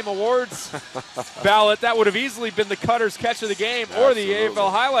post-game awards ballot, that would have easily been the Cutter's catch of the game or the AFL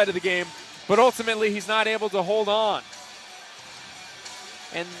highlight of the game, but ultimately he's not able to hold on.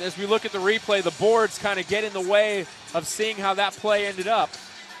 And as we look at the replay, the boards kind of get in the way of seeing how that play ended up.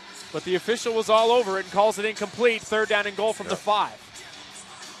 But the official was all over it and calls it incomplete. 3rd down and goal from the 5.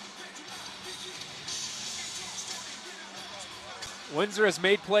 Windsor has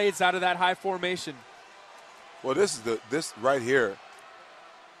made plays out of that high formation. Well, this right here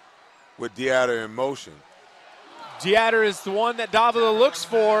with Dieter in motion. Dieter is the one that Davila looks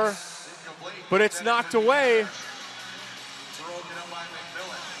for, but it's knocked away.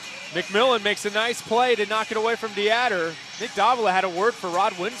 McMillan makes a nice play to knock it away from Dieter. Nick Davila had a word for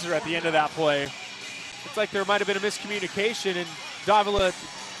Rod Windsor at the end of that play. Looks like there might have been a miscommunication, and Davila,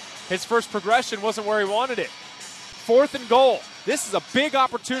 his first progression wasn't where he wanted it. 4th and goal. This is a big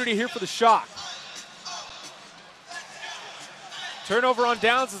opportunity here for the Shock. Turnover on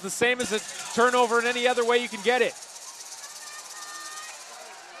downs is the same as a turnover in any other way you can get it.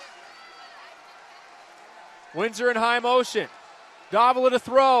 Windsor in high motion. Davila to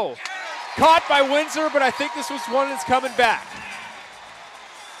throw. Caught by Windsor, but I think this was one that's coming back.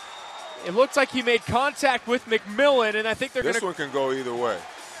 It looks like he made contact with McMillan, and I think they're going to... This one can go either way.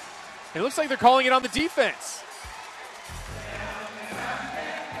 It looks like they're calling it on the defense.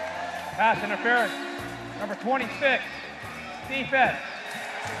 Pass interference. Number 26, defense.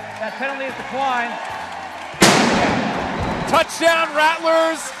 That penalty is declined. Touchdown,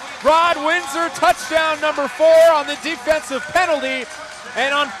 Rattlers. Rod Windsor, touchdown number 4 on the defensive penalty.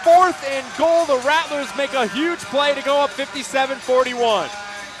 And on 4th and goal, the Rattlers make a huge play to go up 57-41.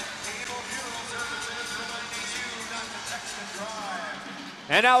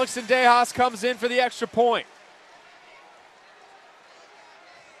 And Alex Dejas comes in for the extra point.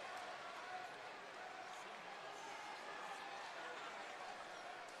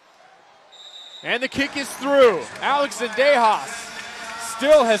 And the kick is through. Alex Dejas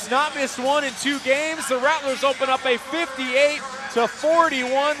still has not missed one in 2 games. The Rattlers open up a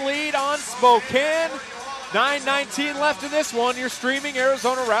 58-41 lead on Spokane. 9:19 left in this one. You're streaming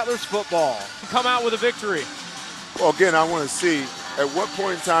Arizona Rattlers football. Come out with a victory. Well, again, I want to see at what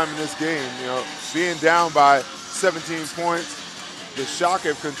point in time in this game, being down by 17 points, the Shock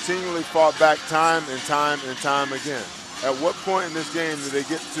have continually fought back time and time and time again. At what point in this game do they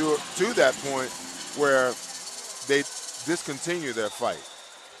get to that point where they discontinue their fight?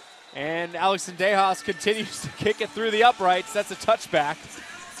 And Alex Dejas continues to kick it through the uprights. That's a touchback.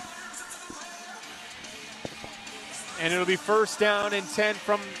 And it'll be 1st down and 10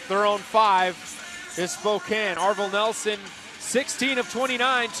 from their own 5 is Spokane. Arvil Nelson, 16 of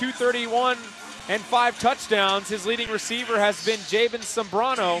 29, 231 and 5 touchdowns. His leading receiver has been Jabin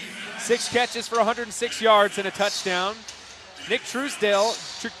Sombrano, 6 catches for 106 yards and a touchdown. Nick Truesdale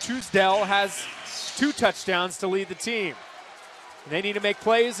has 2 touchdowns to lead the team. They need to make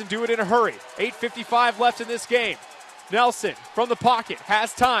plays and do it in a hurry. 8:55 left in this game. Nelson from the pocket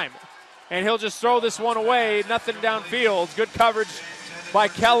has time, and he'll just throw this one away. Nothing downfield. Good coverage by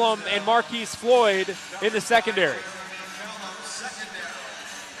Kellum and Marquise Floyd in the secondary.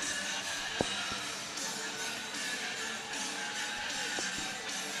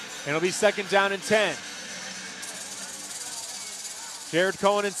 And it'll be 2nd down and 10. Jared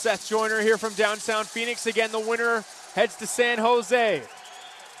Cohen and Seth Joyner here from downtown Phoenix. Again, the winner heads to San Jose.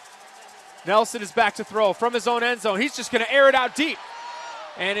 Nelson is back to throw from his own end zone. He's just going to air it out deep.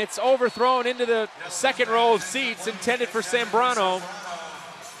 And it's overthrown into the second row of seats intended for Zambrano.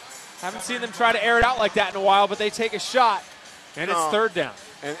 Haven't seen them try to air it out like that in a while, but they take a shot, and it's 3rd down.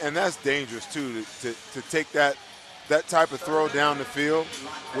 And that's dangerous, too, to take that type of throw down the field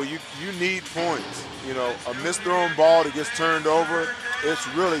where you need points. A misthrown ball that gets turned over, it's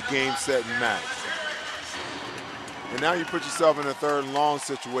really game, set, and match. And now you put yourself in a 3rd and long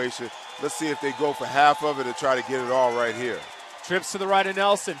situation. Let's see if they go for half of it to try to get it all right here. Trips to the right of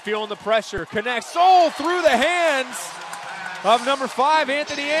Nelson, feeling the pressure, connects, through the hands of number 5,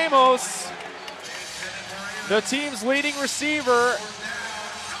 Anthony Amos. The team's leading receiver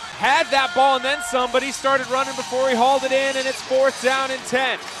had that ball and then some, but he started running before he hauled it in, and it's 4th down and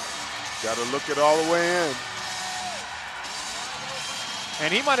 10. Got to look it all the way in.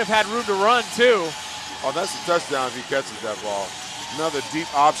 And he might have had room to run, too. Oh, that's a touchdown if he catches that ball. Another deep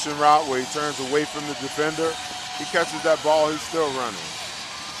option route where he turns away from the defender. He catches that ball, he's still running.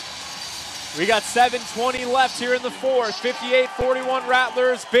 We got 7:20 left here in the fourth. 58-41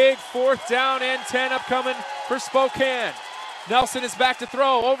 Rattlers. Big fourth down and 10 upcoming for Spokane. Nelson is back to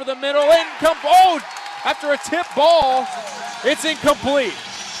throw over the middle. After a tip ball, it's incomplete.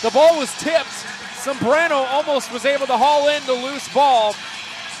 The ball was tipped. Zambrano almost was able to haul in the loose ball,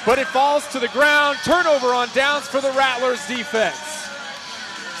 but it falls to the ground. Turnover on downs for the Rattlers defense.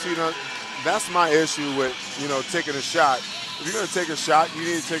 So, that's my issue with, taking a shot. If you're going to take a shot, you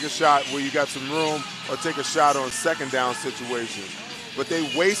need to take a shot where you got some room, or take a shot on second down situations. But they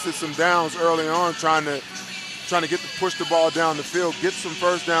wasted some downs early on trying to push the ball down the field, get some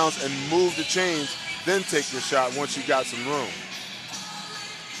first downs, and move the chains, then take the shot once you got some room.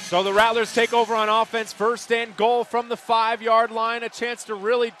 So the Rattlers take over on offense, 1st and goal from the 5-yard line. A chance to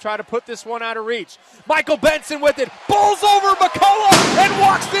really try to put this one out of reach. Michael Benson with it, bowls over McCullough and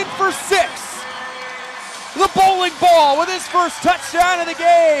walks in for 6. The bowling ball with his first touchdown of the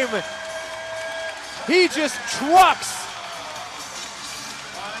game. He just trucks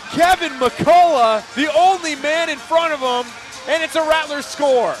Kevin McCullough, the only man in front of him, and it's a Rattlers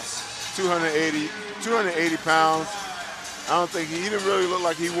score. 280 pounds. I don't think he didn't really look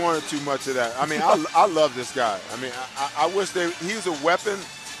like he wanted too much of that. I mean, I love this guy. I mean, I wish he's a weapon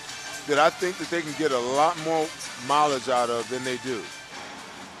that I think that they can get a lot more mileage out of than they do.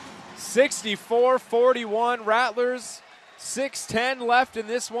 64-41 Rattlers, 6:10 left in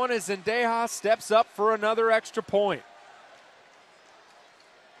this one as Zendeja steps up for another extra point.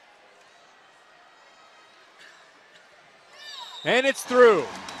 And it's through.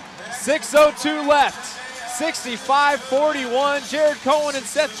 6:02 left. 65-41. Jared Cohen and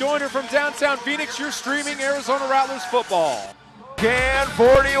Seth Joyner from downtown Phoenix. You're streaming Arizona Rattlers football. Can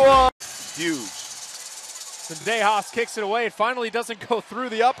 41. Huge. Zendejas kicks it away. It finally doesn't go through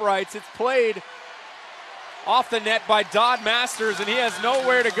the uprights. It's played off the net by Dodd Masters, and he has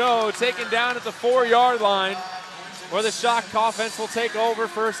nowhere to go. Taken down at the 4-yard line, where the Shock offense will take over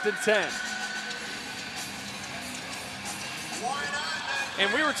 1st and 10.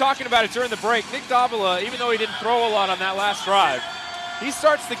 And we were talking about it during the break. Nick Davila, even though he didn't throw a lot on that last drive, he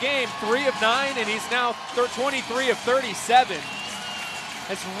starts the game 3 of 9, and he's now 23 of 37.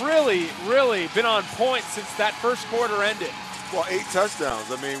 Has really, really been on point since that first quarter ended. Well, 8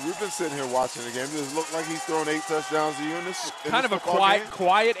 touchdowns. I mean, we've been sitting here watching the game. Does it look like he's thrown 8 touchdowns a year in this? Kind of a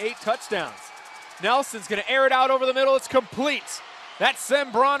quiet 8 touchdowns. Nelson's going to air it out over the middle. It's complete. That's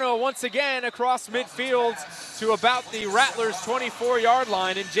Zambrano once again across midfield to about the Rattlers' 24-yard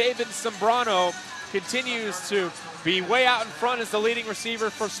line, and Jabin Zambrano continues to be way out in front as the leading receiver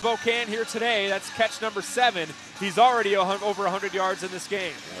for Spokane here today. That's catch number 7. He's already over 100 yards in this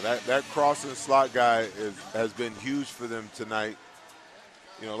game. Yeah, that crossing slot guy has been huge for them tonight.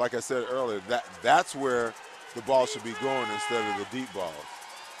 Like I said earlier, that's where the ball should be going instead of the deep balls.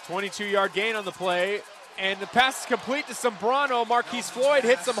 22-yard gain on the play. And the pass is complete to Zambrano. Marquise Floyd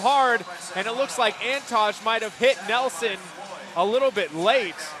hits him hard, and it looks like Antaj might have hit Nelson a little bit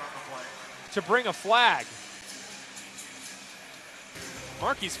late to bring a flag.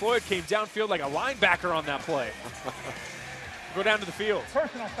 Marquise Floyd came downfield like a linebacker on that play. Go down to the field.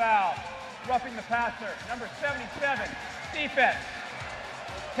 Personal foul, roughing the passer, number 77, defense.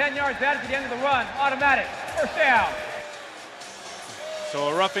 10 yards added to the end of the run, automatic, 1st down. So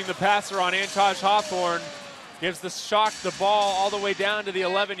a roughing the passer on Antaj Hawthorne gives the Shock the ball all the way down to the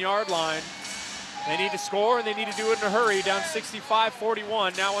 11-yard line. They need to score, and they need to do it in a hurry, down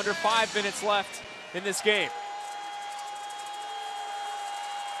 65-41, now under 5 minutes left in this game.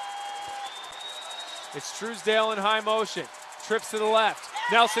 It's Truesdale in high motion, trips to the left.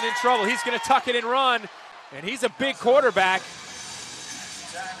 Nelson in trouble, he's gonna tuck it and run, and he's a big quarterback.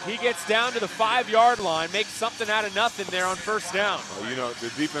 He gets down to the 5-yard line, makes something out of nothing there on 1st down. Well, the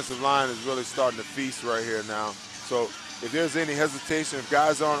defensive line is really starting to feast right here now. So if there's any hesitation, if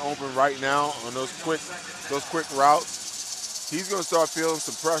guys aren't open right now on those quick routes, he's going to start feeling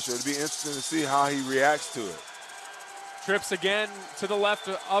some pressure. It'll be interesting to see how he reacts to it. Trips again to the left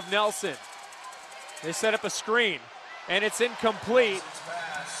of Nelson. They set up a screen, and it's incomplete.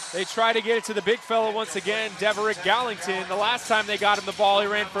 They try to get it to the big fella once again, Deverick Gallington. The last time they got him the ball, he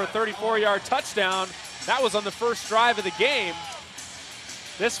ran for a 34-yard touchdown. That was on the first drive of the game.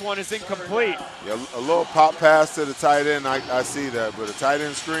 This one is incomplete. Yeah, a little pop pass to the tight end, I see that. But a tight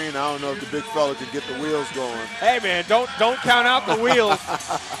end screen, I don't know if the big fella can get the wheels going. Hey, man, don't count out the wheels.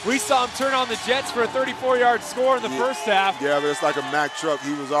 We saw him turn on the Jets for a 34-yard score in the first half. Yeah, but it's like a Mack truck.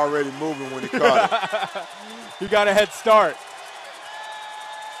 He was already moving when he caught it. You got a head start.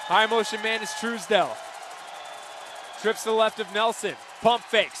 High motion man is Truesdale. Trips to the left of Nelson. Pump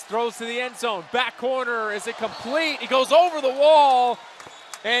fakes, throws to the end zone. Back corner, is it complete? He goes over the wall.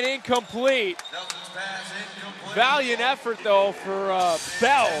 And incomplete. Valiant effort, though, for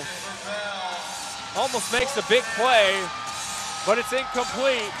Bell. Almost makes a big play, but it's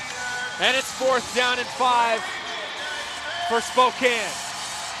incomplete. And it's 4th down and 5 for Spokane.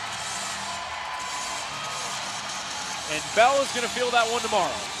 And Bell is going to feel that one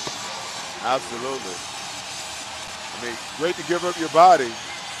tomorrow. Absolutely. I mean, great to give up your body.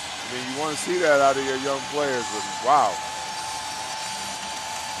 I mean, you want to see that out of your young players, but wow.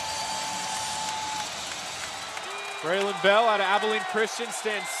 Braylon Bell out of Abilene Christian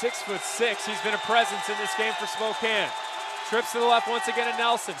stands 6'6". He's been a presence in this game for Spokane. Trips to the left once again to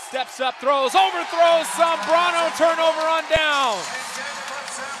Nelson. Steps up, throws, overthrows. Zambrano turnover on down.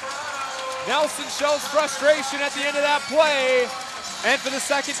 Nelson shows frustration at the end of that play. And for the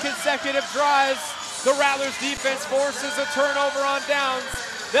second consecutive drives, the Rattlers defense forces a turnover on downs.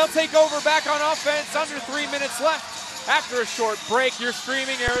 They'll take over back on offense, under 3 minutes left. After a short break, you're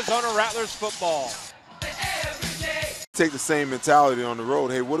streaming Arizona Rattlers football. Take the same mentality on the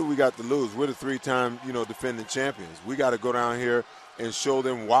road. Hey, what do we got to lose? We're the 3-time, defending champions. We got to go down here and show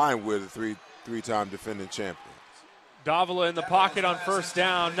them why we're the three-time defending champions. Davila in the pocket on 1st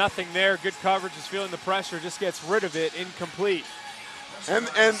down. Nothing there. Good coverage. Is feeling the pressure. Just gets rid of it. Incomplete. And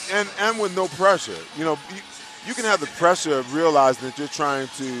with no pressure. You can have the pressure of realizing that you're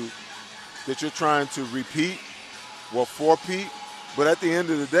trying to repeat, four-peat. But at the end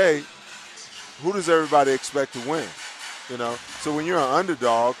of the day, who does everybody expect to win? So when you're an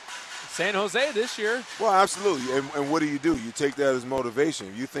underdog, San Jose this year. Well, absolutely. And what do? You take that as motivation.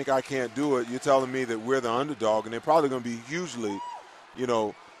 If you think I can't do it, you're telling me that we're the underdog, and they're probably going to be hugely,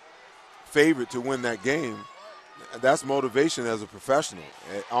 favored to win that game. That's motivation as a professional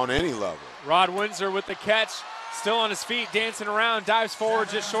on any level. Rod Windsor with the catch, still on his feet, dancing around, dives forward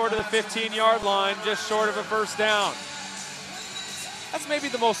just short of the 15-yard line, just short of a 1st down. That's maybe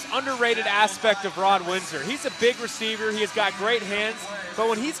the most underrated aspect of Rod Windsor. He's a big receiver. He has got great hands. But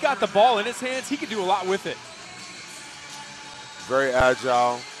when he's got the ball in his hands, he can do a lot with it. Very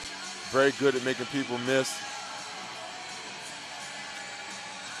agile. Very good at making people miss.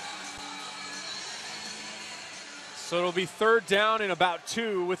 So it'll be 3rd down and about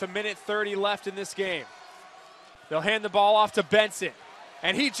 2 with 1:30 left in this game. They'll hand the ball off to Benson.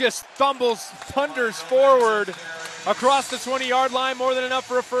 And he just thunders forward across the 20-yard line, more than enough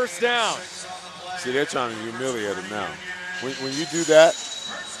for a 1st down. See, they're trying to humiliate him now. When you do that,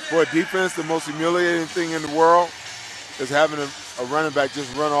 for a defense, the most humiliating thing in the world is having a running back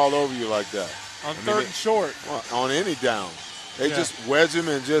just run all over you like that. On 3rd and short. Well, on any down. They just wedge him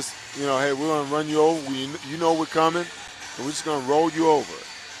and just, hey, we're going to run you over. You know we're coming, and we're just going to roll you over.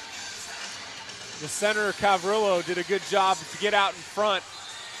 The center, Cavrillo, did a good job to get out in front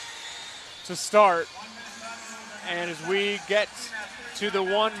to start. And as we get to the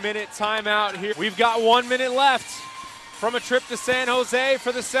 1-minute timeout here, we've got 1 minute left from a trip to San Jose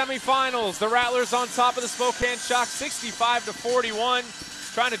for the semifinals. The Rattlers on top of the Spokane Shock,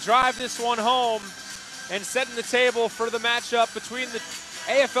 65-41, trying to drive this one home and setting the table for the matchup between the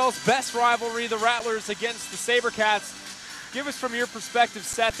AFL's best rivalry, the Rattlers against the SaberCats. Give us from your perspective,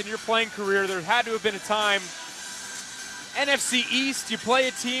 Seth, in your playing career, there had to have been a time, NFC East, you play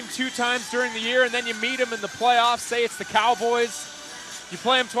a team 2 times during the year and then you meet them in the playoffs. Say it's the Cowboys. You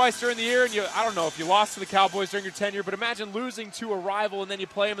play them twice during the year and I don't know if you lost to the Cowboys during your tenure, but imagine losing to a rival and then you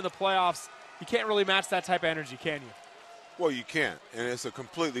play them in the playoffs. You can't really match that type of energy, can you? Well, you can't, and it's a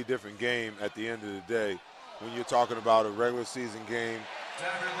completely different game at the end of the day when you're talking about a regular season game.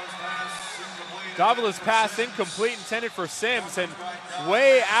 Davila's pass incomplete, intended for Sims, and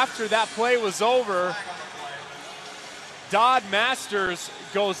way after that play was over, Dodd Masters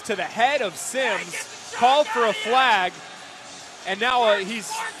goes to the head of Sims, called for a flag, and now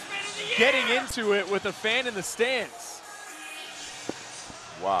he's getting into it with a fan in the stands.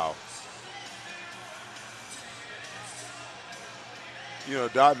 Wow.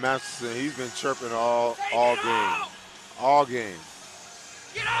 Dodd Masterson, he's been chirping all game. All game.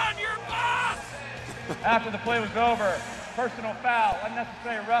 Get on your box! After the play was over, personal foul,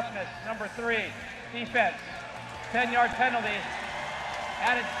 unnecessary roughness, number 3, defense, 10-yard penalty,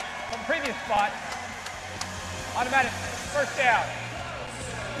 added from previous spot, automatic 1st down.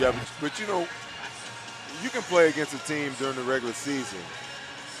 Yeah, but you can play against a team during the regular season,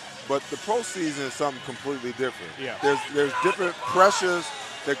 but the postseason is something completely different. Yeah. There's different pressures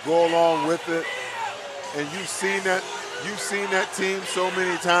that go along with it, and you've seen that team so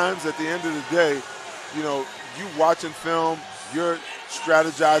many times. At the end of the day, you watching film, you're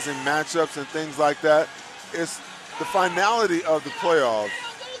strategizing matchups and things like that. It's the finality of the playoffs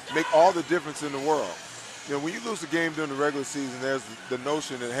make all the difference in the world. You know, when you lose a game during the regular season, there's the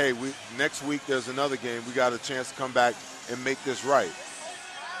notion that, hey, next week there's another game. We got a chance to come back and make this right.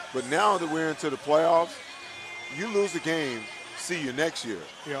 But now that we're into the playoffs, you lose a game, see you next year.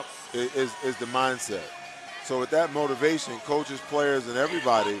 Yep. Is the mindset. So with that motivation, coaches, players, and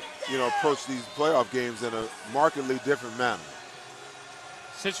everybody, you know, approach these playoff games in a markedly different manner.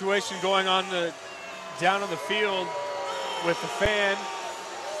 Situation going on down on the field with the fan.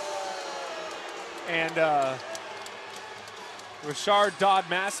 And Rashard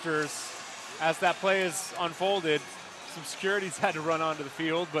Dodd-Masters, as that play is unfolded, some security's had to run onto the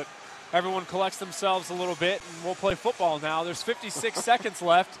field, but everyone collects themselves a little bit, and we'll play football now. There's 56 seconds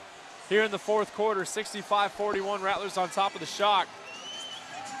left here in the fourth quarter. 65-41, Rattlers on top of the Shock.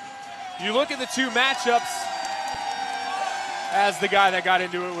 You look at the two matchups, as the guy that got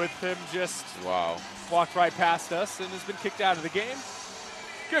into it with him just walked right past us and has been kicked out of the game.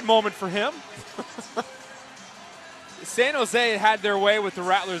 Good moment for him. San Jose had their way with the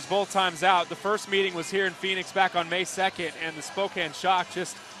Rattlers both times out. The first meeting was here in Phoenix back on May 2nd, and the Spokane Shock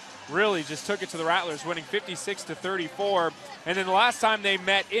really took it to the Rattlers, winning 56-34. And then the last time they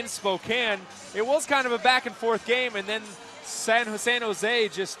met in Spokane, it was kind of a back-and-forth game, and then San Jose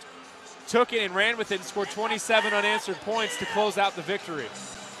just took it and ran with it and scored 27 unanswered points to close out the victory.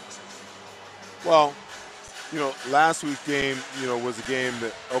 Well, you know, last week's game, you know, was a game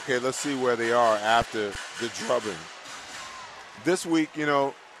that, okay, let's see where they are after the drubbing. This week, you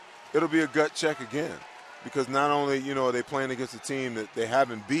know, it'll be a gut check again, because not only, you know, are they playing against a team that they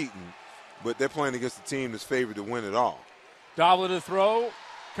haven't beaten, but they're playing against a team that's favored to win it all. Davila to throw,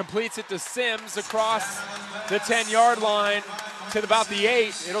 completes it to Sims across the 10-yard line to about the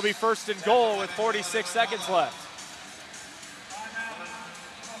 8. It'll be first and goal with 46 seconds left.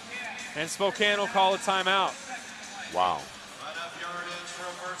 And Spokane will call a timeout. Wow.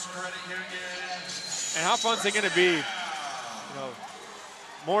 And how fun is it going to be? You know,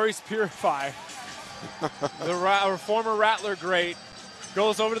 Maurice Purify, the former Rattler great,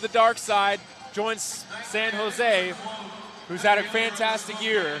 goes over to the dark side, joins San Jose, who's had a fantastic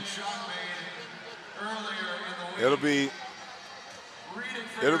year. It'll be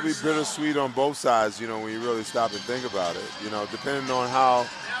bittersweet on both sides, you know, when you really stop and think about it. You know, depending on how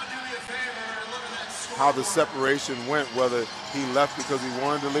the separation went, whether he left because he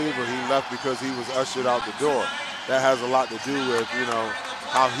wanted to leave or he left because he was ushered out the door. That has a lot to do with, you know,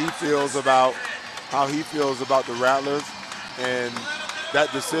 how he feels about the Rattlers, and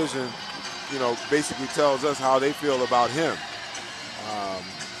that decision, you know, basically tells us how they feel about him.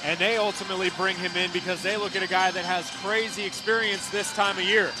 And they ultimately bring him in because they look at a guy that has crazy experience this time of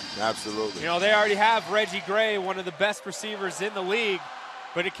year. Absolutely. You know, they already have Reggie Gray, one of the best receivers in the league,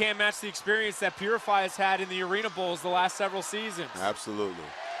 but it can't match the experience that Purify has had in the Arena Bowls the last several seasons. Absolutely.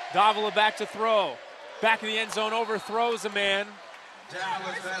 Davila back to throw. Back in the end zone, overthrows a man.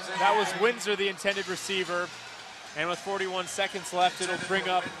 That was Windsor, the intended receiver. And with 41 seconds left, it'll bring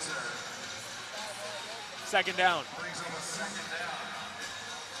up second down.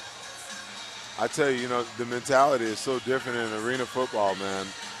 I tell you, you know, the mentality is so different in arena football, man.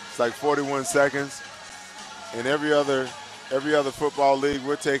 It's like 41 seconds. In every other football league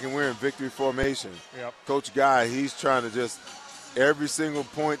we're in victory formation. Yep. Coach Guy, he's trying to just every single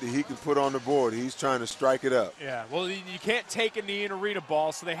point that he can put on the board, he's trying to strike it up. Yeah, well, you can't take a knee in arena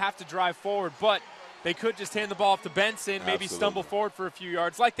ball, so they have to drive forward, but they could just hand the ball off to Benson, maybe stumble forward for a few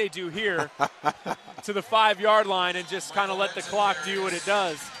yards like they do here to the 5-yard line and just kind of let the clock do what it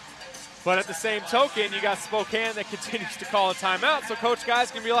does. But at the same token, you got Spokane that continues to call a timeout, so Coach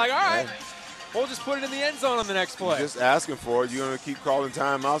Guy's going to be like, all right, we'll just put it in the end zone on the next play. You're just asking for it. You're going to keep calling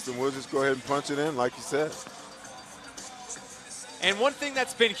timeouts, and we'll just go ahead and punch it in like you said. And one thing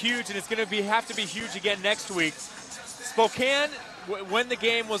that's been huge, and it's going to have to be huge again next week, Spokane, when the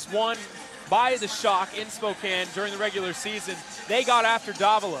game was won by the Shock in Spokane during the regular season, they got after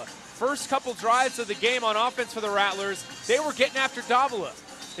Davila. First couple drives of the game on offense for the Rattlers, they were getting after Davila.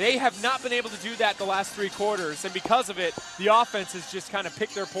 They have not been able to do that the last 3 quarters, and because of it, the offense has just kind of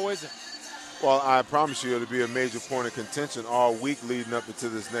picked their poison. Well, I promise you it'll be a major point of contention all week leading up into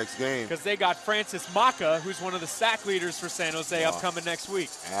this next game. Because they got Francis Maka, who's one of the sack leaders for San Jose, upcoming next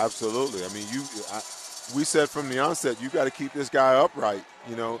week. Absolutely. I mean, we said from the onset, you got to keep this guy upright.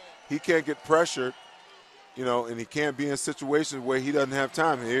 You know, he can't get pressured, you know, and he can't be in situations where he doesn't have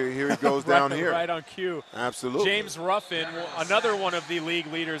time. Here he goes down here. Right on cue. Absolutely. James Ruffin, another one of the league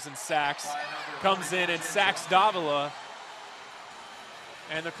leaders in sacks, comes in and sacks Davila.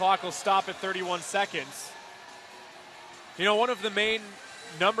 And the clock will stop at 31 seconds. You know, one of the main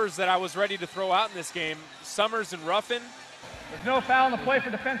numbers that I was ready to throw out in this game, Summers and Ruffin, There's no foul on the play for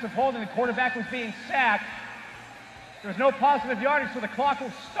defensive holding. The quarterback was being sacked. There's no positive yardage, so the clock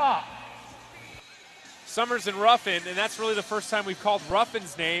will stop. Summers and Ruffin, and that's really the first time we've called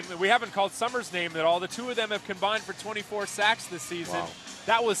Ruffin's name. We haven't called Summers' name at all. The two of them have combined for 24 sacks this season. Wow.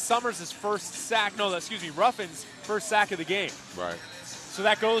 That was Summers' first sack. No, excuse me, Ruffin's first sack of the game. Right. So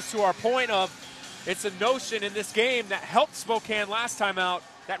that goes to our point of it's a notion in this game that helped Spokane last time out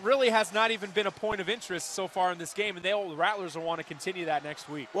that really has not even been a point of interest so far in this game, and the Rattlers will want to continue that next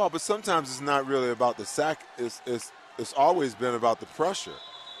week. Well, but sometimes it's not really about the sack. It's always been about the pressure.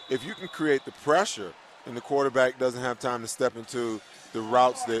 If you can create the pressure and the quarterback doesn't have time to step into the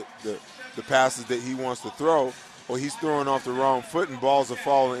routes that the passes that he wants to throw, or he's throwing off the wrong foot and balls are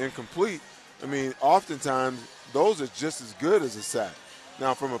falling incomplete, I mean, oftentimes those are just as good as a sack.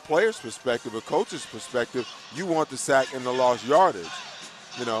 Now, from a player's perspective, a coach's perspective, you want the sack and the lost yardage,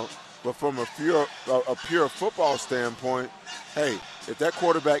 you know. But from a pure football standpoint, hey, if that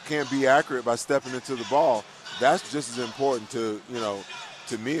quarterback can't be accurate by stepping into the ball, that's just as important to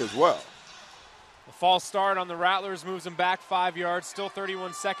me as well. A false start on the Rattlers moves them back 5 yards. Still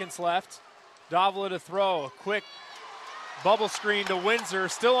 31 seconds left. Davila to throw. A quick bubble screen to Windsor.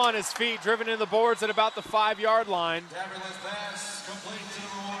 Still on his feet, driven in the boards at about the 5-yard line.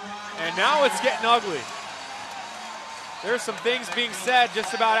 And now it's getting ugly. There's some things being said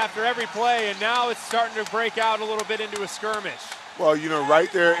just about after every play, and now it's starting to break out a little bit into a skirmish. Well, you know,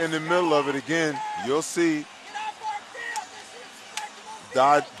 right there in the middle of it again, you'll see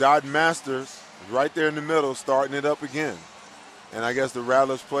Dodd Masters right there in the middle starting it up again. And I guess the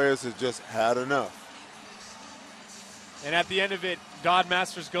Rattlers players have just had enough. And at the end of it, Dodd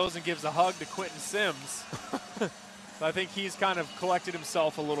Masters goes and gives a hug to Quentin Sims. So I think he's kind of collected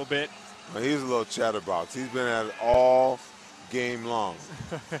himself a little bit. Well, he's a little chatterbox. He's been at it all game long.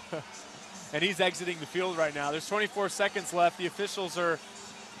 And he's exiting the field right now. There's 24 seconds left. The officials are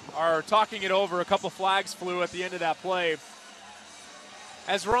talking it over. A couple flags flew at the end of that play.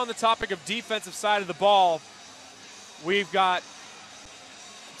 As we're on the topic of defensive side of the ball, we've got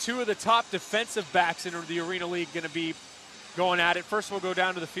two of the top defensive backs in the Arena League going to be going at it. First, we'll go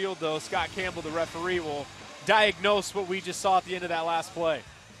down to the field, though. Scott Campbell, the referee, will diagnose what we just saw at the end of that last play.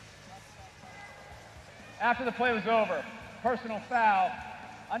 After the play was over, personal foul,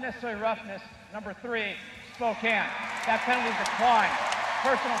 unnecessary roughness, number 3, Spokane. That penalty declined.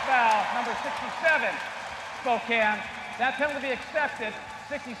 Personal foul, number 67, Spokane. That penalty be accepted.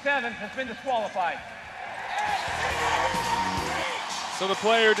 67 has been disqualified. So the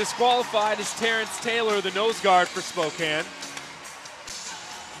player disqualified is Terrence Taylor, the nose guard for Spokane.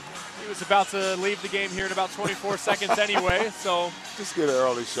 He was about to leave the game here in about 24 seconds anyway, so just get an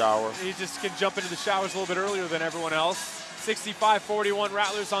early shower. He just can jump into the showers a little bit earlier than everyone else. 65-41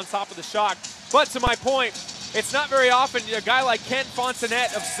 Rattlers on top of the shock. But to my point, it's not very often a guy like Ken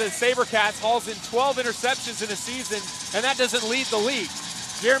Fontanet of the SaberCats hauls in 12 interceptions in a season, and that doesn't lead the league.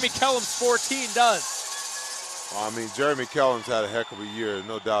 Jeremy Kellum's 14 does. Well, I mean, Jeremy Kellum's had a heck of a year,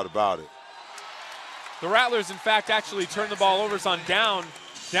 no doubt about it. The Rattlers, in fact, actually turned the ball over on downs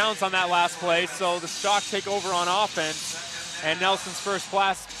on that last play, so the Shock take over on offense, and Nelson's first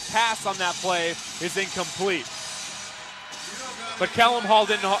pass on that play is incomplete. But Kellum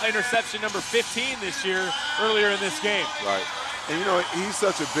hauled in interception number 15 this year, earlier in this game. Right. And, you know, he's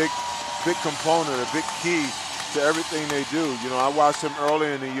such a big component, a big key to everything they do. You know, I watched him early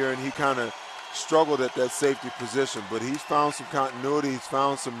in the year, and he kind of struggled at that safety position. But he's found some continuity. He's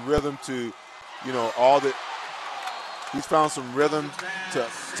found some rhythm to, you know, he's found some rhythm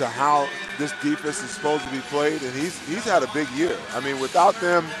to how this defense is supposed to be played. And he's had a big year. I mean, without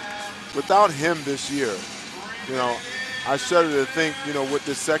him this year, you know, I shudder to think, you know, what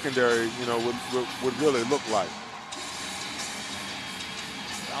this secondary, you know, would really look like.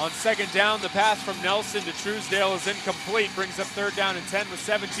 On second down, the pass from Nelson to Truesdale is incomplete. Brings up 3rd down and 10 with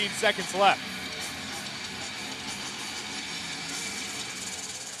 17 seconds left.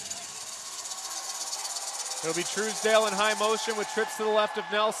 It'll be Truesdale in high motion with trips to the left of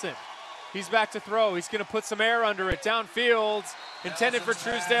Nelson. He's back to throw. He's going to put some air under it. Downfield, intended for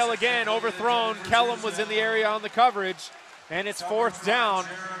Truesdale again, overthrown. Kellum was in the area on the coverage, and it's 4th down.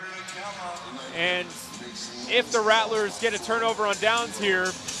 And if the Rattlers get a turnover on downs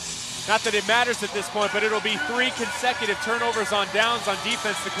here, not that it matters at this point, but it'll be 3 consecutive turnovers on downs on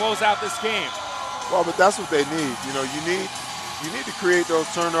defense to close out this game. Well, but that's what they need. You know, you need to create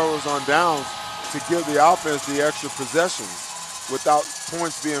those turnovers on downs to give the offense the extra possessions without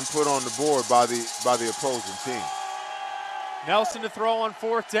points being put on the board by the opposing team. Nelson to throw on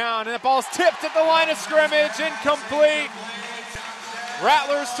 4th down, and the ball's tipped at the line of scrimmage, incomplete.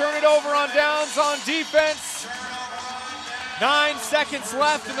 Rattlers turn it over on downs on defense. 9 seconds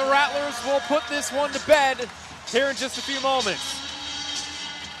left, and the Rattlers will put this one to bed here in just a few moments.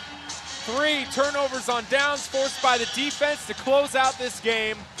 3 turnovers on downs forced by the defense to close out this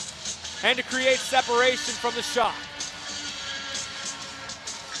game and to create separation from the Shock.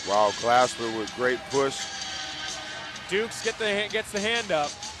 Wow, Glassford with great push. Dukes gets the hand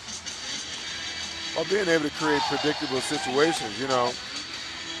up. Well, being able to create predictable situations, you know.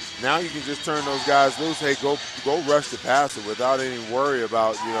 Now you can just turn those guys loose. Hey, go rush the passer without any worry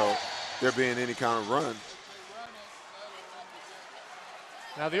about, you know, there being any kind of run.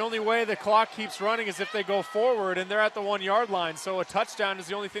 Now the only way the clock keeps running is if they go forward, and they're at the 1 yard line. So a touchdown is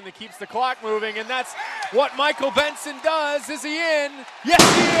the only thing that keeps the clock moving, and that's what Michael Benson does. Is he in? Yes,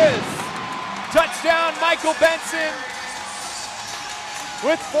 he is. Touchdown, Michael Benson,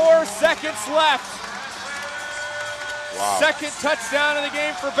 with 4 seconds left. Wow. Second touchdown of the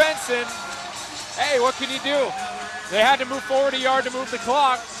game for Benson. Hey, what can you do? They had to move forward a yard to move the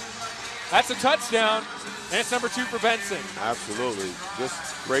clock. That's a touchdown, and it's number 2 for Benson. Absolutely. Just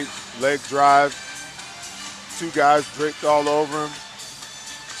great leg drive. 2 guys draped all over him.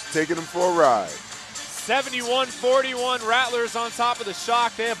 Just taking him for a ride. 71-41, Rattlers on top of the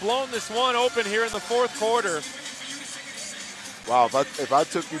Shock. They have blown this one open here in the 4th quarter. Wow, if I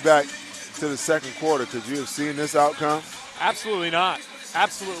took you back to the 2nd quarter, could you have seen this outcome? Absolutely not.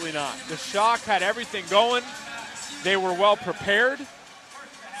 Absolutely not. The Shock had everything going. They were well prepared. And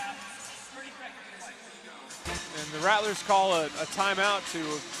the Rattlers call a timeout to,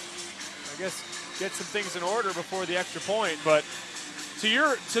 I guess, get some things in order before the extra point. But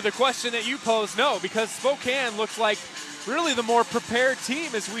to the question that you posed, no, because Spokane looked like really the more prepared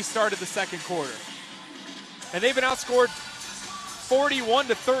team as we started the 2nd quarter. And they've been outscored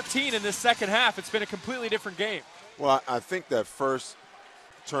 41-13 in this 2nd half. It's been a completely different game. Well, I think that first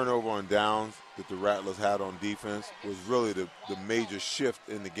turnover on downs that the Rattlers had on defense was really the major shift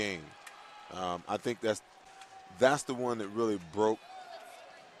in the game. I think that's the one that really broke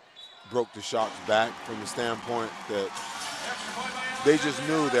the Shock's back from the standpoint that they just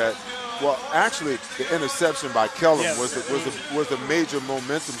knew that. Well, actually, the interception by Kellum was a major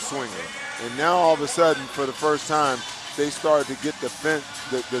momentum swinger, and now all of a sudden, for the first time, they started to get the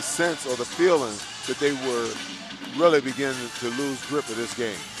sense or the feeling that they were really beginning to lose grip of this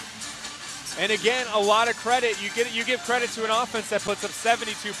game. And again, a lot of credit. You give credit to an offense that puts up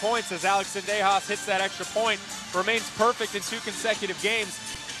 72 points as Alex Sendejas hits that extra point, remains perfect in 2 consecutive games.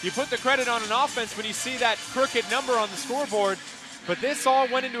 You put the credit on an offense when you see that crooked number on the scoreboard, but this all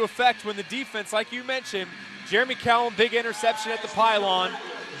went into effect when the defense, like you mentioned, Jeremy Callum, big interception at the pylon,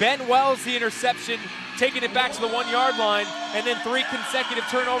 Ben Wells, the interception, taking it back to the 1 yard line, and then 3 consecutive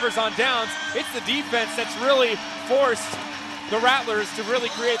turnovers on downs. It's the defense that's really forced the Rattlers to really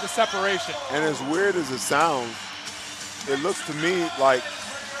create the separation. And as weird as it sounds, it looks to me like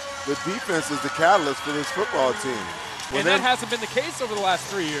the defense is the catalyst for this football team. And that hasn't been the case over the last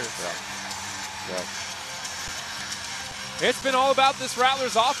 3 years. Yeah. It's been all about this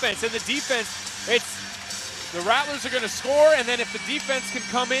Rattlers offense, and the defense, the Rattlers are going to score, and then if the defense can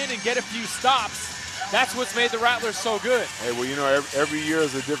come in and get a few stops, that's what's made the Rattlers so good. Hey, well, you know, every year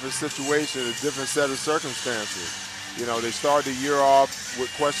is a different situation, a different set of circumstances. You know, they started the year off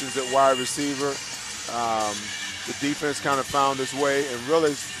with questions at wide receiver. The defense kind of found its way and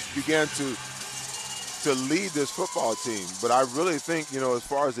really began to lead this football team. But I really think, you know, as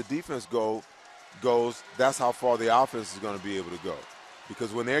far as the defense goes, that's how far the offense is going to be able to go.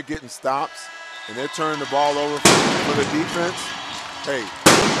 Because when they're getting stops and they're turning the ball over for the defense, hey,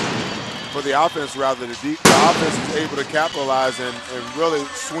 for the offense rather, the offense is able to capitalize and really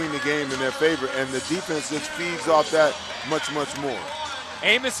swing the game in their favor, and the defense just feeds off that much, much more.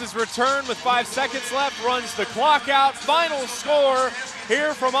 Amos's return with 5 seconds left runs the clock out. Final score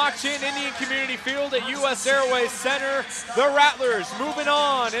here from Ak-Chin Indian Community Field at U.S. Airways Center. The Rattlers moving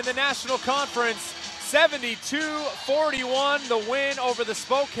on in the National Conference. 72-41, the win over the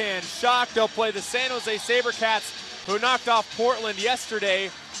Spokane Shock. They'll play the San Jose SaberCats, who knocked off Portland yesterday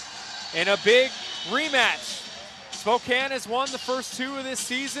in a big rematch. Spokane has won the first 2 of this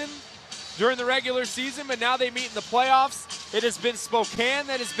season during the regular season, but now they meet in the playoffs. It has been Spokane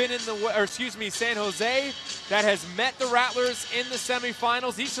that has been San Jose that has met the Rattlers in the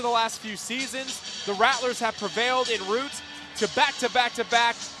semifinals each of the last few seasons. The Rattlers have prevailed en route to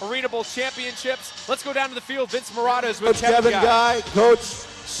back-to-back Arena Bowl championships. Let's go down to the field. Vince Murata is with Kevin Guy. Coach,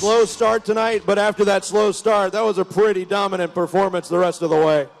 slow start tonight, but after that slow start, that was a pretty dominant performance the rest of the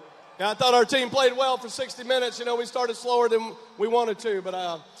way. Yeah, I thought our team played well for 60 minutes. You know, we started slower than we wanted to,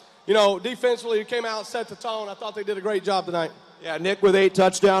 but, you know, defensively, we came out and set the tone. I thought they did a great job tonight. Yeah, Nick with 8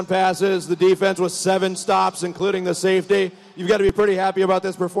 touchdown passes. The defense with 7 stops, including the safety. You've got to be pretty happy about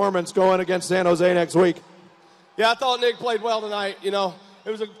this performance going against San Jose next week. Yeah, I thought Nick played well tonight. You know, it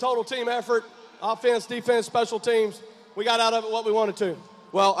was a total team effort, offense, defense, special teams. We got out of it what we wanted to.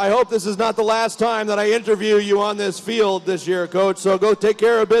 Well, I hope this is not the last time that I interview you on this field this year, Coach. So go take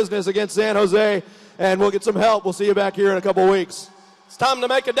care of business against San Jose, and we'll get some help. We'll see you back here in a couple weeks. It's time to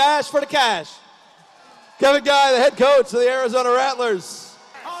make a dash for the cash. Kevin Guy, the head coach of the Arizona Rattlers.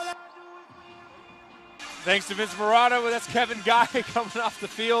 Thanks to Vince Morano. That's Kevin Guy coming off the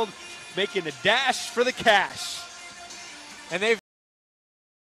field, making a dash for the cash. And they've